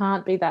just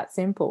can't be that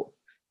simple.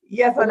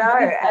 Yes, I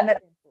know. And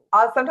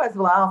I sometimes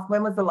will ask,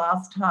 when was the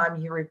last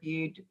time you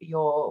reviewed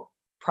your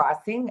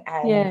pricing?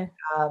 And,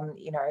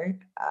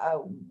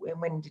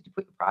 when did you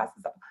put your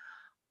prices up?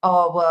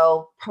 Oh,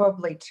 well,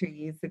 probably 2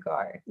 years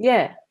ago.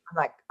 I'm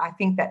like, I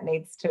think that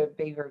needs to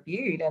be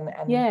reviewed. And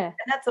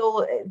that's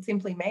all it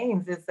simply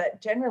means, is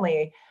that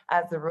generally,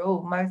 as a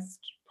rule, most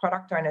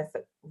product owners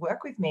that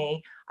work with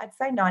me, I'd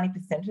say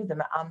 90% of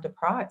them are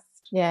underpriced.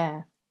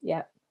 Yeah.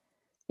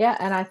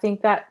 And I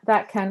think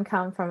that can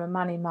come from a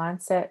money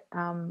mindset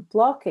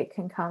block. It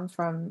can come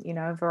from,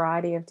 a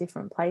variety of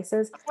different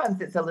places.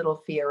 Sometimes it's a little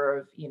fear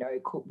of,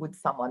 would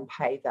someone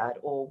pay that?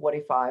 Or what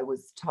if I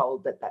was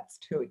told that that's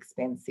too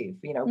expensive?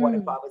 What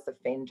if I was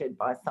offended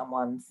by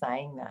someone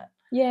saying that?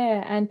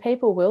 Yeah, and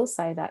people will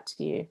say that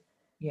to you.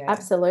 Yeah.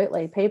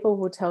 Absolutely. People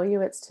will tell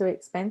you it's too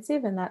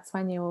expensive, and that's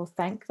when you will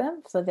thank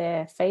them for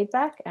their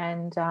feedback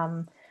and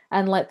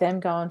let them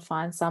go and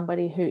find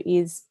somebody who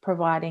is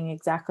providing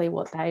exactly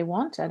what they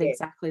want at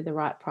exactly the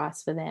right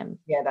price for them.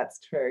 Yeah, that's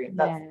true.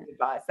 That's the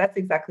advice. That's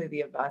exactly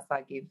the advice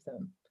I give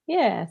them.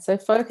 Yeah, so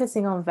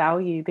focusing on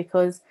value,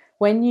 because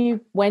when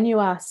you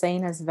are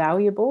seen as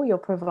valuable, you're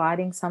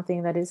providing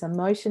something that is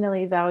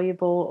emotionally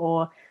valuable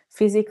or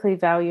physically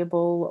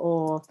valuable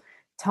or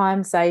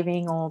time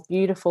saving or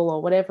beautiful or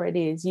whatever it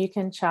is, you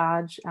can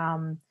charge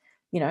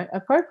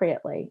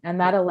appropriately, and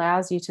that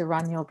allows you to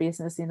run your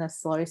business in a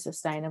slow,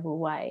 sustainable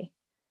way.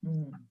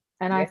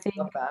 And I think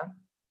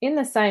in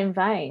the same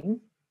vein,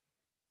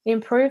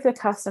 improve the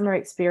customer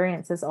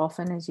experience as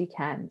often as you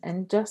can,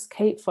 and just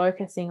keep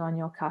focusing on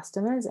your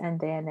customers and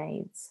their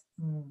needs.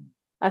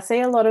 I see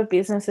a lot of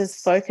businesses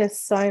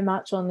focus so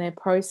much on their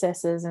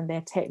processes and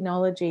their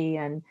technology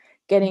and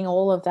getting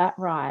all of that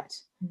right.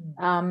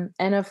 And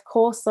of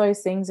course,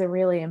 those things are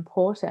really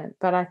important.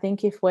 But I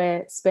think if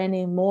we're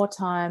spending more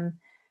time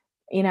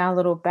in our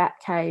little bat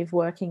cave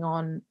working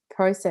on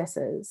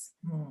processes,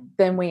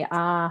 then we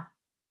are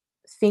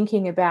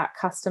thinking about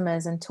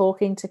customers and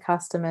talking to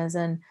customers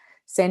and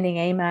sending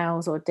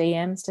emails or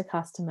DMs to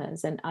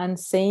customers and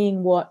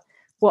seeing what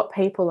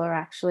people are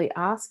actually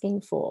asking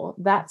for.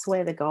 That's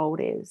where the gold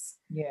is.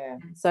 Yeah.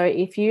 So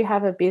if you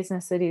have a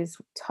business that is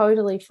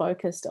totally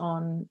focused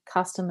on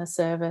customer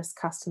service,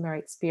 customer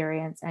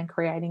experience, and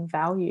creating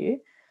value,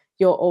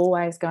 you're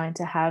always going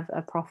to have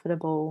a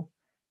profitable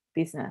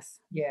business.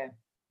 Yeah.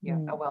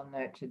 A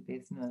well-nurtured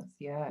business.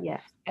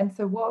 Yeah. And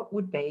so what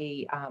would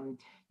be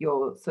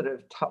your sort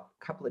of top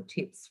couple of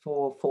tips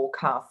for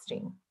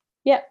forecasting?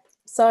 Yep.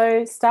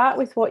 So start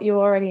with what you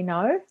already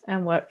know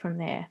and work from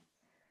there.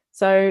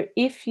 So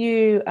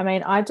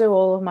I do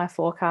all of my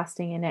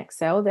forecasting in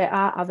Excel. There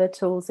are other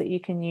tools that you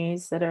can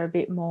use that are a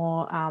bit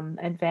more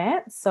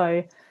advanced.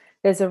 So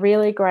there's a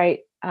really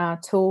great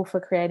tool for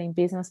creating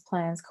business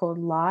plans called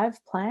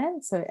Live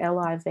Plan. So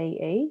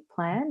LIVE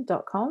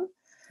plan.com.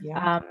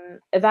 Yeah.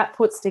 That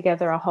puts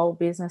together a whole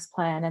business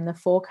plan, and the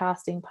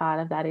forecasting part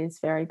of that is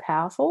very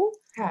powerful.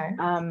 Okay.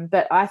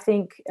 But I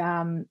think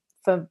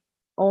for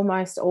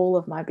almost all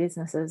of my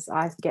businesses,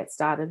 I get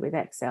started with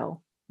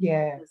Excel.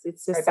 Yeah.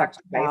 It's just such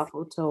a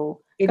powerful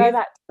tool. Go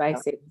back to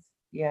basics.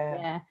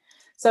 Yeah.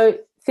 So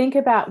think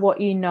about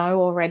what you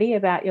know already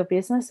about your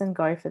business and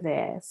go for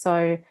there.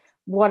 So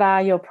what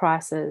are your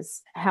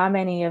prices? How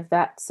many of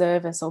that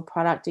service or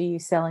product are you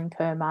selling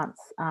per month?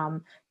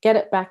 Get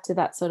it back to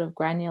that sort of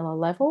granular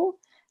level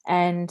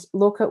and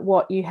look at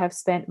what you have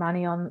spent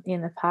money on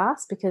in the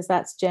past, because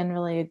that's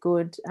generally a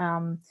good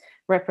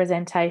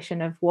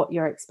representation of what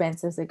your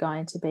expenses are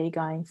going to be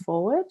going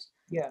forward.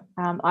 Yeah.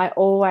 I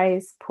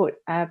always put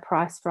a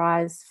price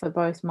rise for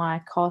both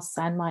my costs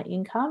and my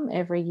income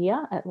every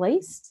year at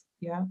least.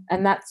 Yeah.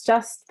 And that's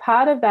just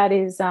part of that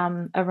is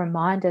a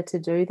reminder to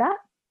do that.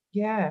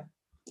 Yeah.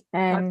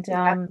 And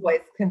that's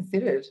always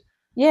considered.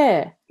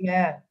 Yeah.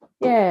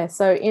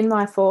 So in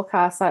my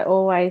forecast, I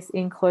always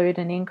include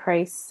an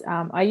increase.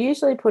 I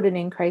usually put an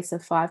increase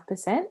of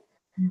 5%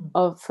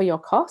 for your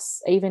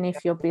costs. Even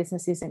if your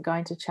business isn't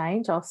going to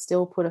change, I'll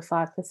still put a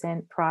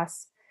 5%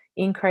 price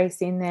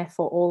increase in there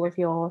for all of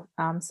your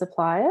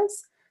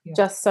suppliers,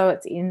 just so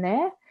it's in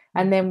there.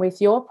 And then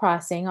with your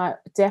pricing, I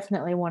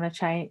definitely want to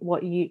change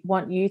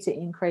want you to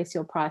increase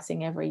your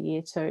pricing every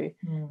year too.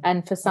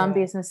 And for some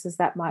businesses,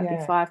 that might be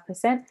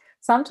 5%.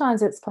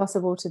 Sometimes it's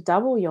possible to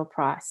double your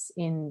price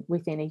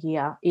within a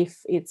year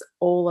if it's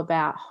all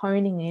about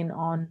honing in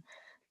on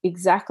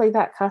exactly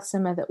that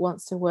customer that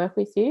wants to work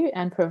with you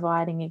and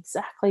providing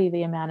exactly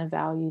the amount of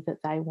value that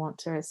they want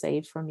to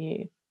receive from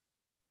you.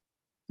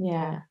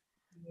 Yeah.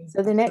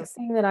 So the next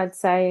thing that I'd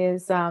say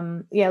is,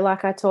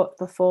 like I talked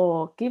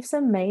before, give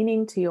some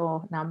meaning to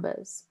your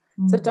numbers.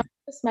 So don't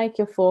just make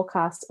your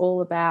forecast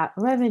all about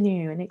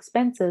revenue and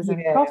expenses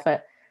and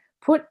profit.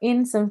 Put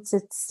in some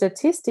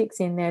statistics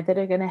in there that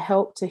are going to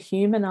help to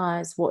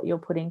humanize what you're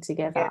putting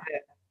together. Yeah,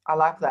 I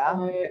like that.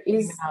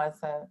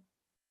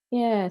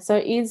 So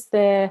is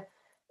there,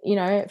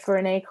 for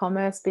an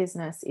e-commerce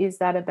business, is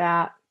that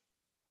about,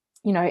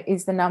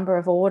 is the number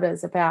of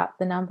orders about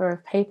the number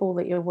of people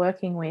that you're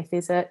working with?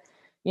 Is it,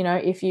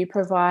 if you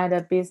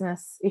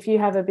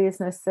have a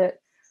business that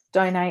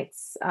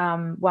donates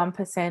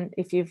 1%,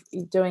 if you're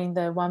doing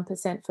the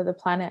 1% for the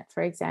planet,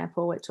 for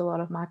example, which a lot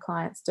of my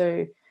clients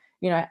do,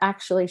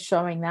 actually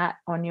showing that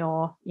on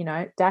your,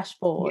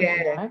 dashboard,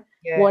 Yeah.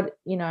 Yeah. what,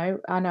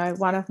 I know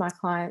one of my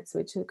clients,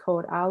 which is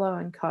called Arlo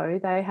and Co,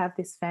 they have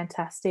this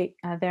fantastic,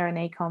 they're an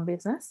e-com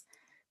business.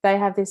 They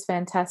have this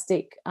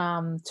fantastic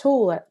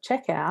tool at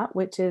checkout,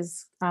 which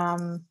is,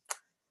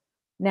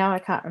 now I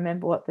can't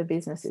remember what the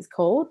business is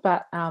called,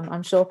 but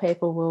I'm sure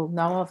people will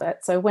know of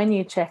it. So when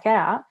you check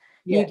out,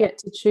 you get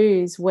to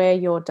choose where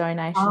your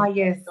donation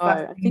yes, go.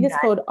 I think it's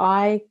called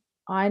I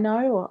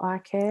Know or I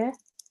Care.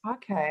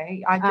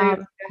 Okay, I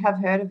do have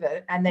heard of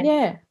it. And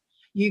then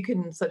you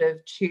can sort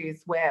of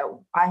choose where.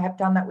 I have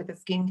done that with a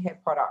skincare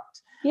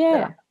product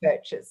that I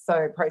purchased.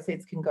 So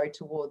proceeds can go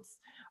towards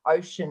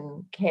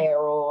ocean care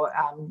or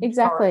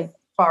exactly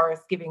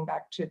forest giving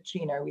back to,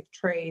 with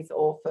trees,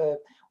 or for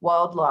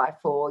wildlife,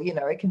 or,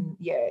 it can,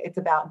 it's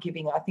about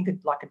giving, I think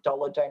it's like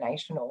 $1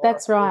 donation. Or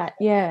that's right.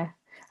 Yeah.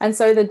 And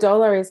so the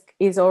dollar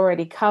is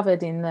already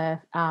covered in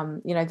the,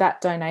 that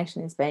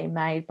donation is being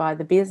made by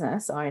the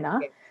business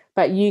owner,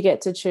 but you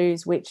get to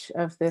choose which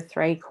of the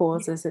 3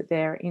 causes that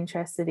they're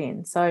interested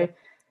in. So,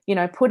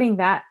 putting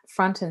that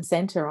front and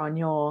center on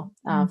your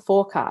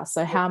forecast.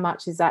 So how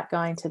much is that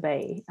going to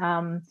be?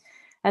 And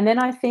then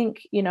I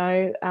think,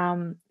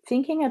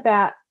 thinking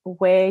about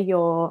where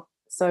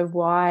so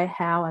why,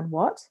 how, and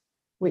what,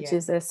 which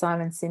is a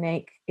Simon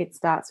Sinek, it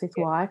starts with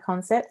why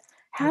concept.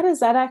 How does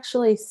that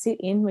actually sit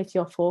in with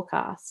your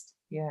forecast?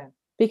 Yeah.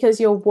 Because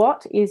your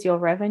what is your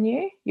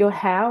revenue, your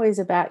how is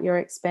about your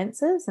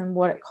expenses and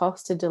what it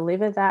costs to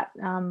deliver that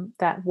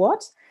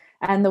what,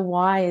 and the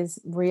why is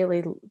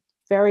really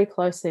very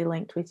closely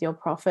linked with your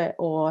profit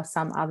or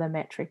some other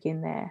metric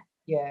in there.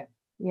 Yeah.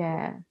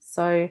 Yeah.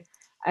 So,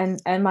 and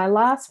my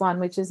last one,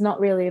 which is not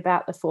really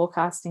about the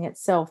forecasting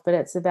itself, but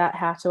it's about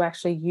how to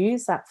actually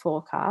use that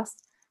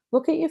forecast.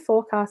 Look at your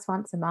forecast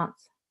once a month.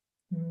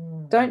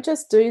 Don't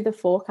just do the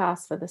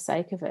forecast for the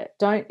sake of it.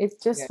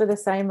 It's just for the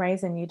same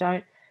reason you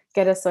don't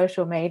get a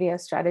social media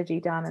strategy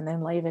done and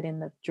then leave it in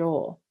the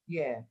drawer.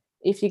 Yeah.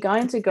 If you're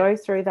going to go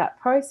through that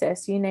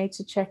process, you need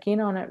to check in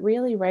on it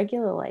really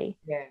regularly.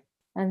 Yeah.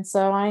 And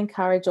so I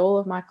encourage all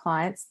of my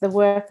clients, the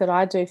work that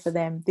I do for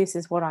them, this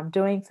is what I'm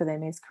doing for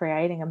them, is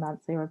creating a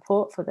monthly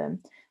report for them.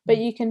 But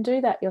you can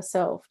do that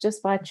yourself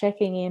just by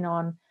checking in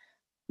on,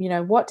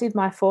 what did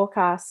I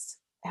forecast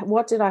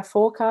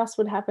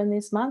would happen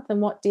this month and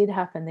what did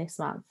happen this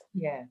month?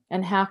 Yeah.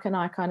 And how can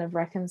I kind of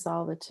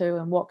reconcile the two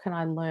and what can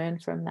I learn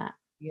from that?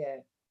 Yeah.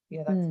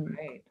 Yeah, that's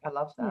great. I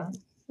love that.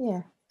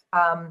 Yeah.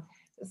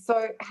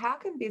 So how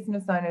can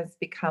business owners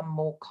become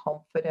more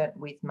confident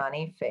with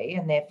money fee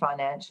and their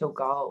financial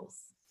goals?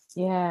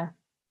 Yeah.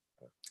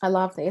 I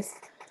love this.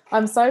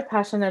 I'm so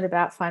passionate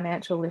about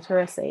financial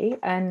literacy,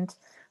 and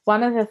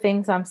one of the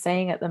things I'm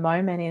seeing at the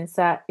moment is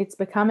that it's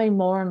becoming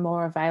more and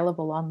more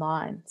available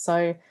online.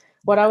 So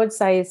what I would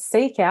say is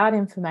seek out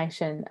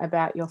information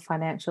about your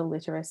financial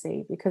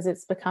literacy, because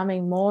it's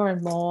becoming more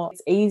and more,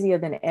 it's easier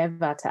than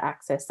ever to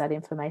access that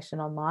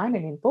information online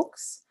and in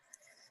books.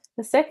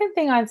 The second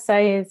thing I'd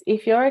say is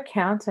if your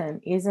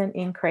accountant isn't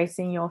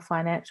increasing your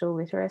financial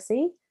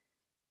literacy,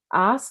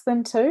 ask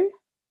them to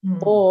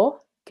or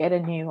get a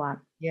new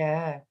one.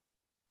 Yeah.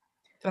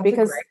 That's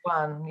because, a great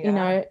one.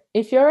 Yeah.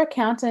 If your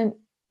accountant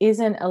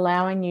isn't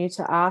allowing you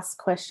to ask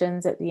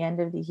questions at the end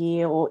of the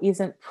year or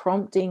isn't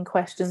prompting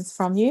questions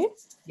from you,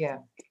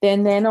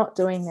 then they're not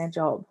doing their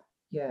job.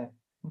 Yeah.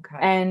 Okay.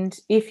 And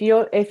if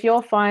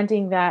you're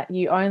finding that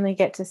you only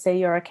get to see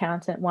your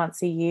accountant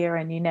once a year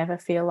and you never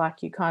feel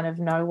like you kind of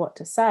know what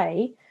to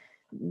say,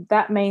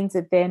 that means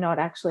that they're not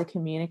actually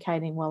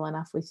communicating well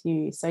enough with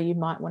you. So you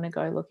might want to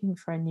go looking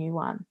for a new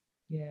one.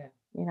 Yeah.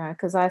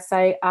 Because I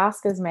say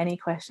ask as many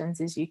questions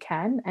as you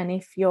can. And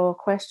if your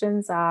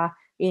questions are,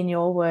 in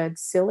your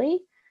words, silly,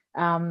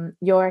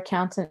 your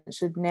accountant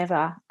should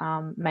never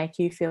make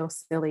you feel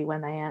silly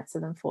when they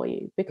answer them for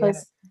you,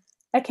 because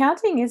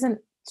accounting isn't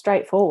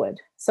straightforward.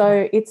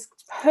 So it's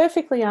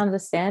perfectly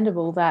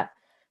understandable that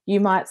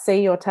you might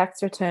see your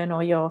tax return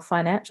or your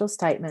financial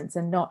statements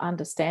and not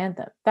understand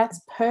them.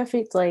 That's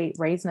perfectly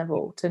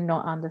reasonable to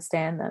not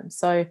understand them.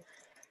 So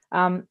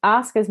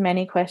ask as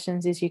many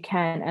questions as you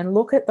can and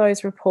look at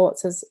those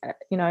reports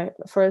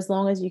for as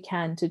long as you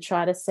can to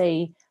try to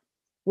see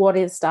what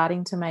is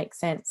starting to make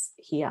sense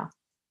here.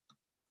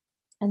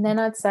 And then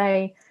I'd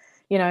say,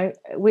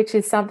 which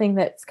is something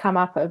that's come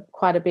up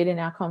quite a bit in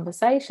our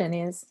conversation,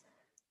 is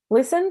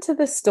listen to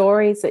the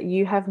stories that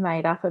you have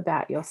made up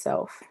about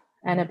yourself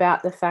and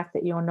about the fact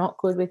that you're not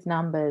good with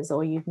numbers,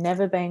 or you've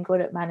never been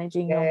good at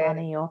managing your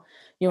money, or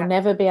you'll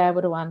never be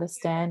able to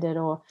understand it,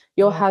 or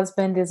your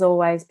husband has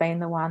always been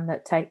the one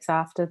that takes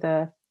after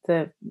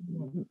the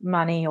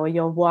money, or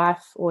your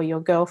wife or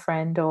your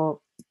girlfriend or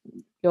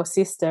your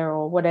sister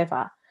or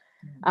whatever.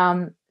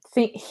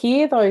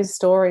 Hear those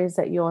stories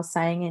that you're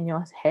saying in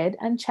your head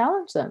and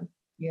challenge them.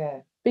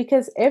 Yeah.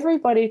 Because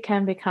everybody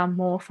can become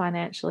more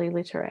financially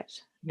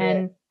literate. Yeah.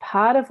 And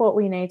part of what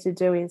we need to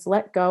do is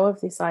let go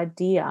of this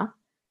idea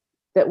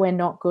that we're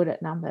not good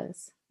at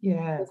numbers.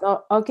 Yeah.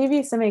 I'll give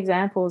you some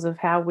examples of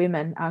how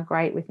women are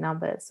great with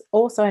numbers.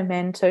 Also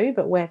men too,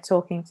 but we're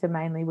talking to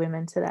mainly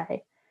women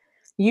today.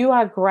 You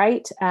are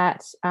great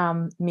at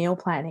meal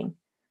planning.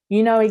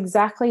 You know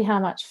exactly how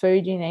much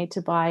food you need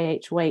to buy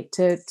each week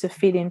to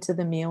fit into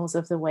the meals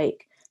of the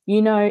week.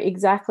 You know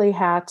exactly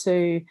how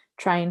to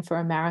train for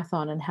a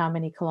marathon and how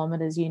many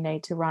kilometers you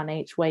need to run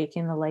each week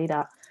in the lead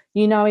up.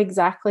 You know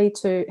exactly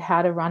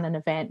how to run an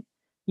event.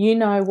 You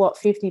know what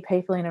 50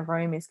 people in a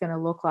room is going to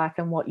look like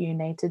and what you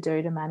need to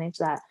do to manage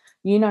that.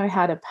 You know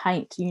how to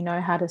paint. You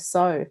know how to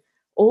sew.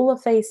 All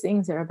of these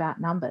things are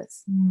about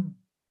numbers.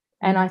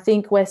 And I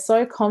think we're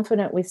so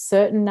confident with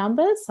certain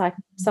numbers. Like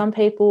some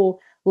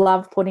people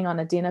love putting on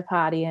a dinner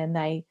party and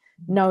they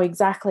know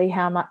exactly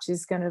how much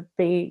is going to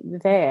be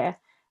there.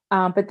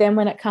 But then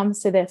when it comes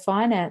to their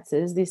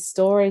finances, this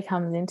story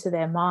comes into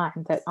their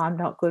mind that I'm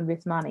not good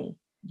with money.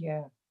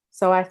 Yeah.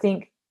 So I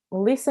think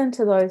listen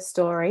to those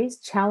stories,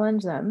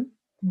 challenge them,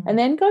 and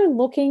then go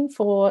looking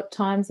for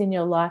times in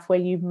your life where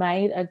you've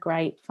made a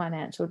great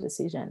financial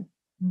decision.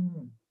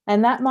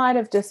 And that might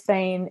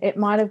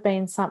have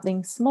been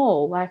something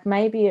small. Like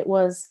maybe it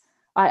was,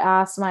 I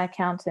asked my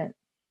accountant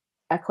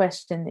a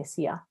question this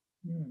year.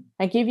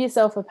 And give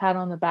yourself a pat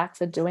on the back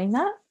for doing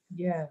that.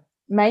 Yeah.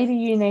 Maybe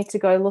you need to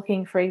go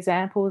looking for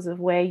examples of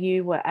where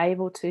you were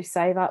able to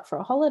save up for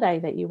a holiday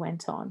that you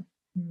went on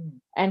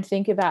and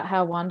think about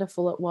how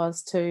wonderful it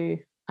was to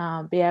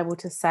be able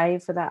to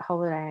save for that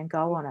holiday and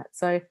go on it.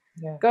 So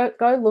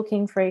go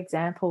looking for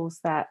examples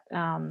that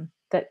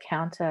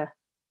counter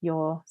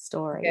your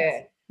stories.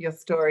 Yeah, your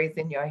stories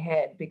in your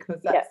head,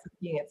 because that's the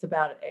thing.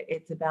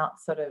 It's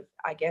about sort of,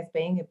 I guess,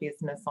 being a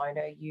business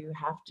owner, you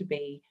have to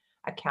be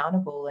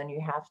accountable and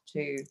you have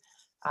to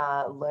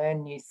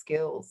learn new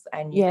skills,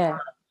 and you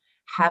can't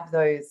have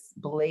those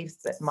beliefs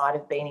that might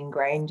have been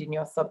ingrained in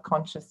your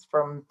subconscious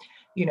from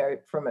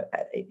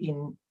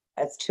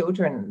as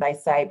children. They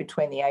say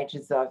between the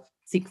ages of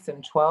 6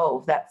 and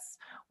 12, that's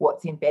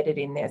what's embedded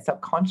in their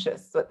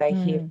subconscious, that they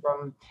hear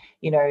from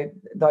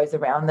those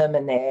around them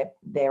and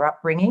their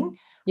upbringing.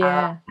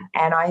 And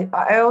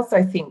I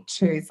also think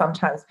too,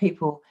 sometimes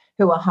people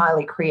who are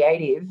highly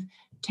creative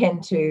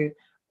tend to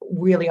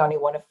really only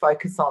want to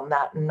focus on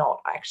that and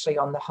not actually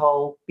on the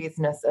whole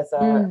business as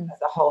a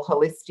whole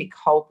holistic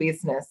whole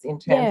business in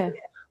terms of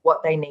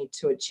what they need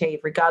to achieve,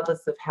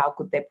 regardless of how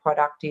good their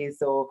product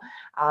is or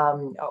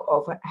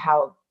of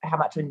how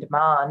much in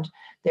demand.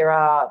 There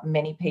are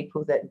many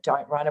people that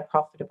don't run a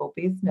profitable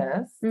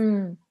business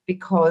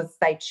because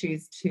they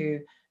choose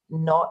to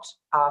not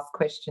ask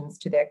questions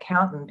to their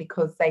accountant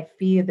because they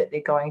fear that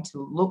they're going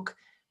to look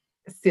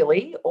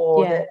silly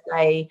or that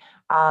they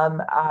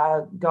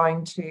are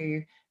going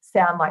to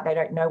sound like they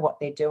don't know what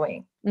they're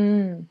doing.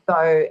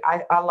 So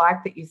I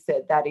like that you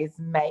said that is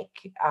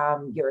make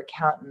your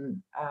accountant,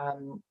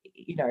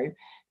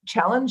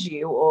 challenge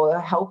you or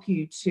help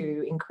you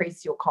to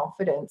increase your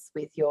confidence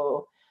with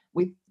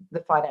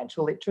the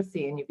financial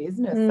literacy in your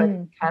business, so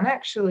you can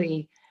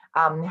actually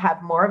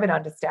have more of an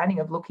understanding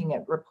of looking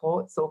at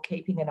reports or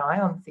keeping an eye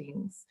on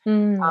things,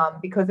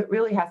 because it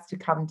really has to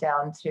come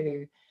down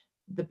to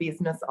the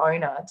business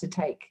owner to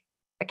take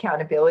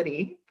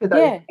accountability for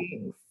those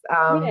things.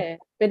 But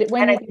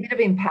and it's a bit of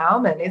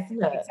empowerment,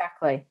 isn't it?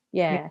 Exactly.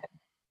 Yeah.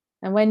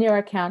 And when your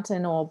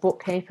accountant or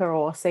bookkeeper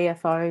or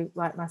CFO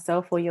like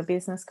myself or your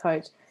business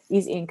coach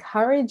is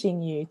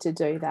encouraging you to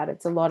do that,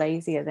 it's a lot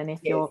easier than if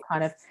you're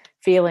kind of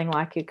feeling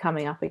like you're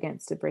coming up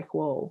against a brick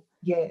wall.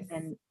 Yes.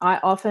 And I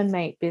often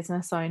meet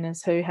business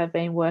owners who have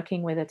been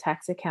working with a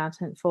tax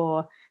accountant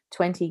for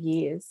 20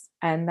 years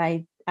and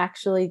they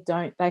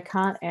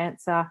can't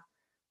answer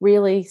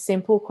really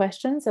simple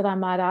questions that I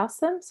might ask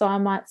them. So I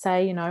might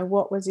say,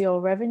 what was your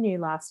revenue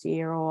last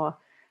year? Or,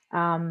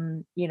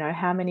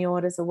 how many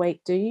orders a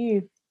week do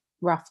you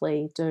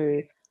roughly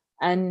do?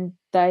 And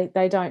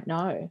they don't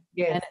know.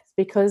 Yes. And it's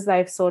because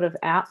they've sort of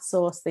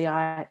outsourced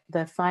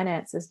the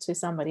finances to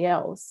somebody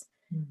else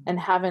and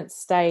haven't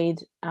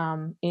stayed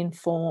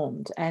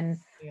informed. And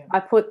I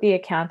put the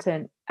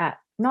accountant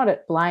not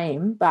at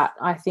blame, but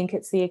I think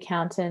it's the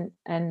accountant,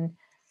 and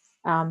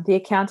the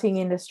accounting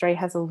industry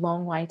has a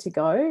long way to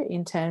go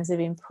in terms of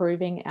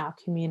improving our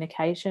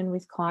communication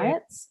with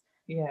clients,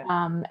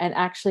 and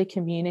actually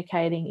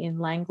communicating in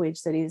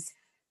language that is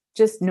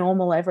just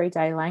normal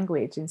everyday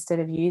language instead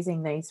of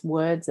using these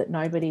words that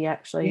nobody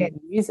actually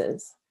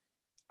uses.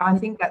 I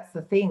think that's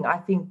the thing. I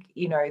think,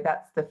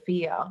 that's the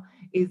fear,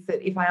 is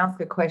that if I ask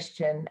a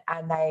question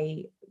and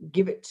they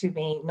give it to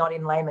me, not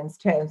in layman's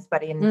terms,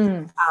 but in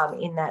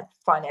that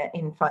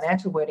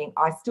financial wording,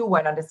 I still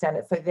won't understand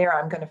it. So there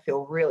I'm going to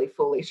feel really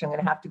foolish. I'm going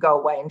to have to go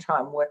away and try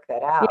and work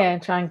that out. Yeah,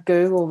 and try and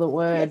Google the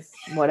word,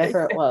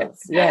 whatever it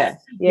was. Yeah.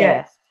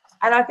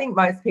 And I think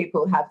most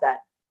people have that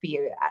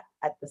fear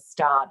at the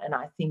start. And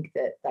I think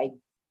that they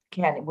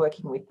can,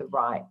 working with the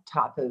right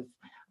type of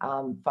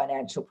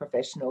financial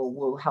professional,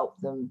 will help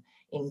them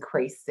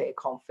increase their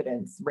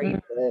confidence,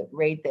 read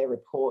their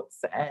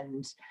reports,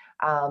 and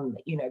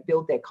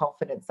build their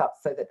confidence up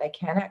so that they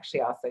can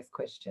actually ask those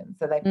questions,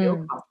 so they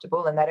feel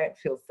comfortable and they don't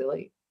feel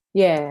silly.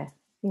 Yeah.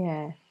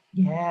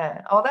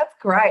 Yeah. Oh, that's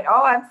great.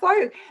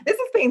 This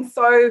has been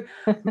so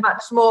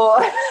much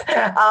more,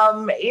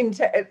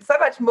 so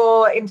much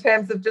more in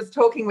terms of just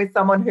talking with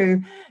someone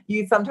who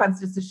you sometimes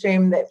just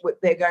assume that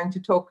they're going to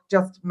talk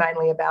just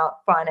mainly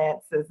about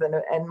finances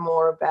and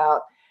more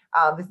about,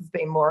 this has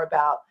been more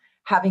about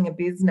having a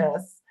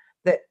business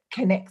that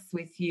connects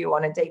with you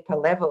on a deeper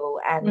level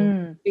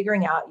and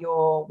figuring out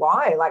your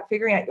why, like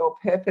figuring out your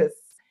purpose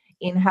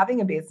in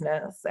having a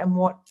business and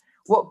what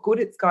good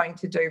it's going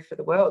to do for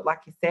the world. Like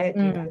you said,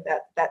 you know,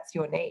 that's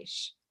your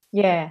niche.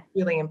 Yeah. It's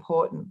really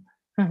important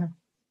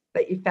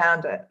that you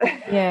found it.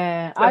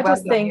 Yeah. So I well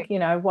just done, think, you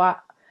know,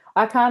 what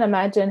I can't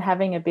imagine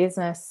having a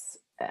business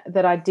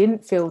that I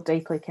didn't feel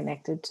deeply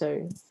connected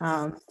to.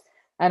 And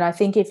I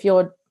think if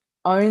you're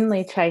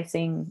only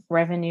chasing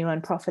revenue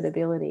and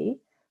profitability,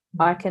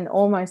 I can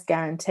almost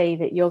guarantee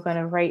that you're going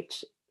to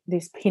reach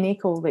this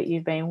pinnacle that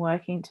you've been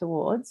working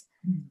towards,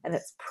 and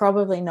it's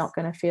probably not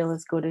going to feel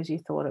as good as you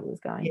thought it was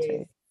going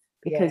to,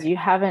 because you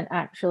haven't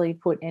actually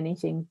put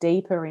anything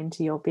deeper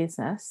into your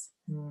business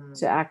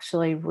to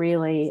actually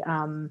really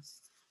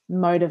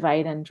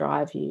motivate and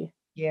drive you.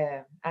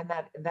 Yeah, and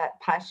that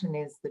passion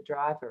is the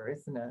driver,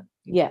 isn't it?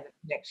 Yeah. The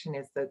connection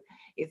is the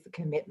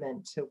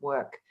commitment to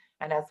work.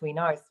 And as we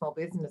know, small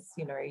business,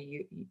 you know,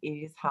 it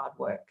is hard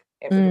work.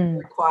 It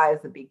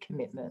requires a big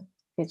commitment.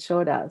 It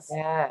sure does.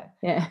 Yeah.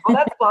 Yeah. Oh,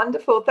 that's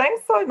wonderful.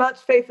 Thanks so much,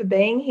 Fee, for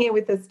being here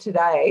with us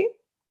today.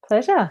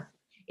 Pleasure.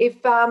 If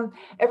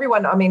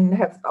everyone, I mean,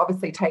 have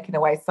obviously taken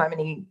away so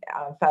many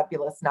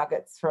fabulous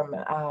nuggets from,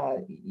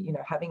 you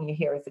know, having you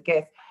here as a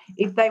guest.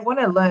 If they want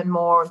to learn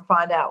more and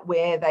find out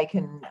where they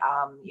can,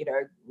 you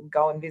know,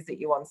 go and visit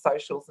you on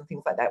socials and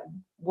things like that,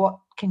 what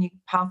can you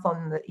pass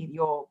on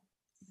your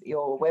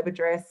web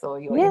address or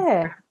your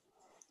Instagram?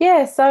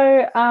 Yeah,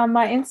 so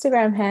my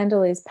Instagram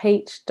handle is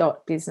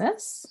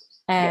peach.business,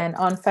 and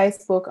on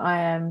Facebook I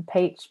am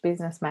Peach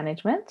Business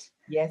Management.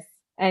 Yes.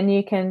 And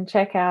you can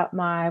check out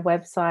my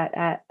website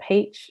at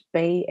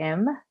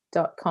peachbm.com.au.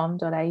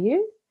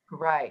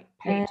 Great,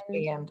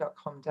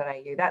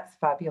 peachbm.com.au. That's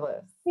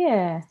fabulous.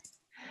 Yeah.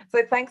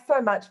 So thanks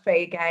so much,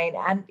 Fee, again.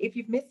 And if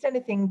you've missed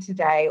anything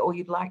today or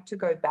you'd like to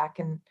go back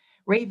and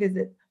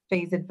revisit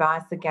Fee's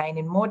advice again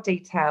in more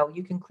detail,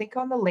 you can click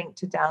on the link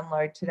to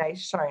download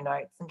today's show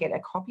notes and get a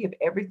copy of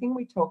everything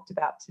we talked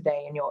about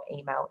today in your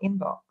email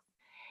inbox.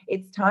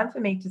 It's time for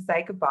me to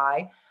say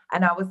goodbye,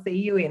 and I will see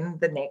you in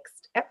the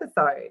next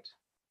episode.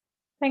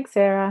 Thanks,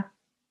 Sarah.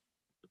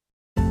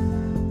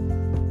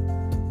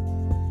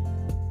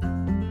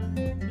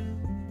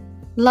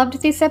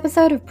 Loved this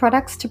episode of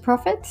Products to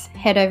Profits?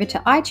 Head over to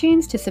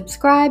iTunes to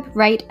subscribe,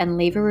 rate, and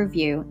leave a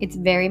review. It's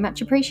very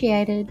much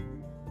appreciated.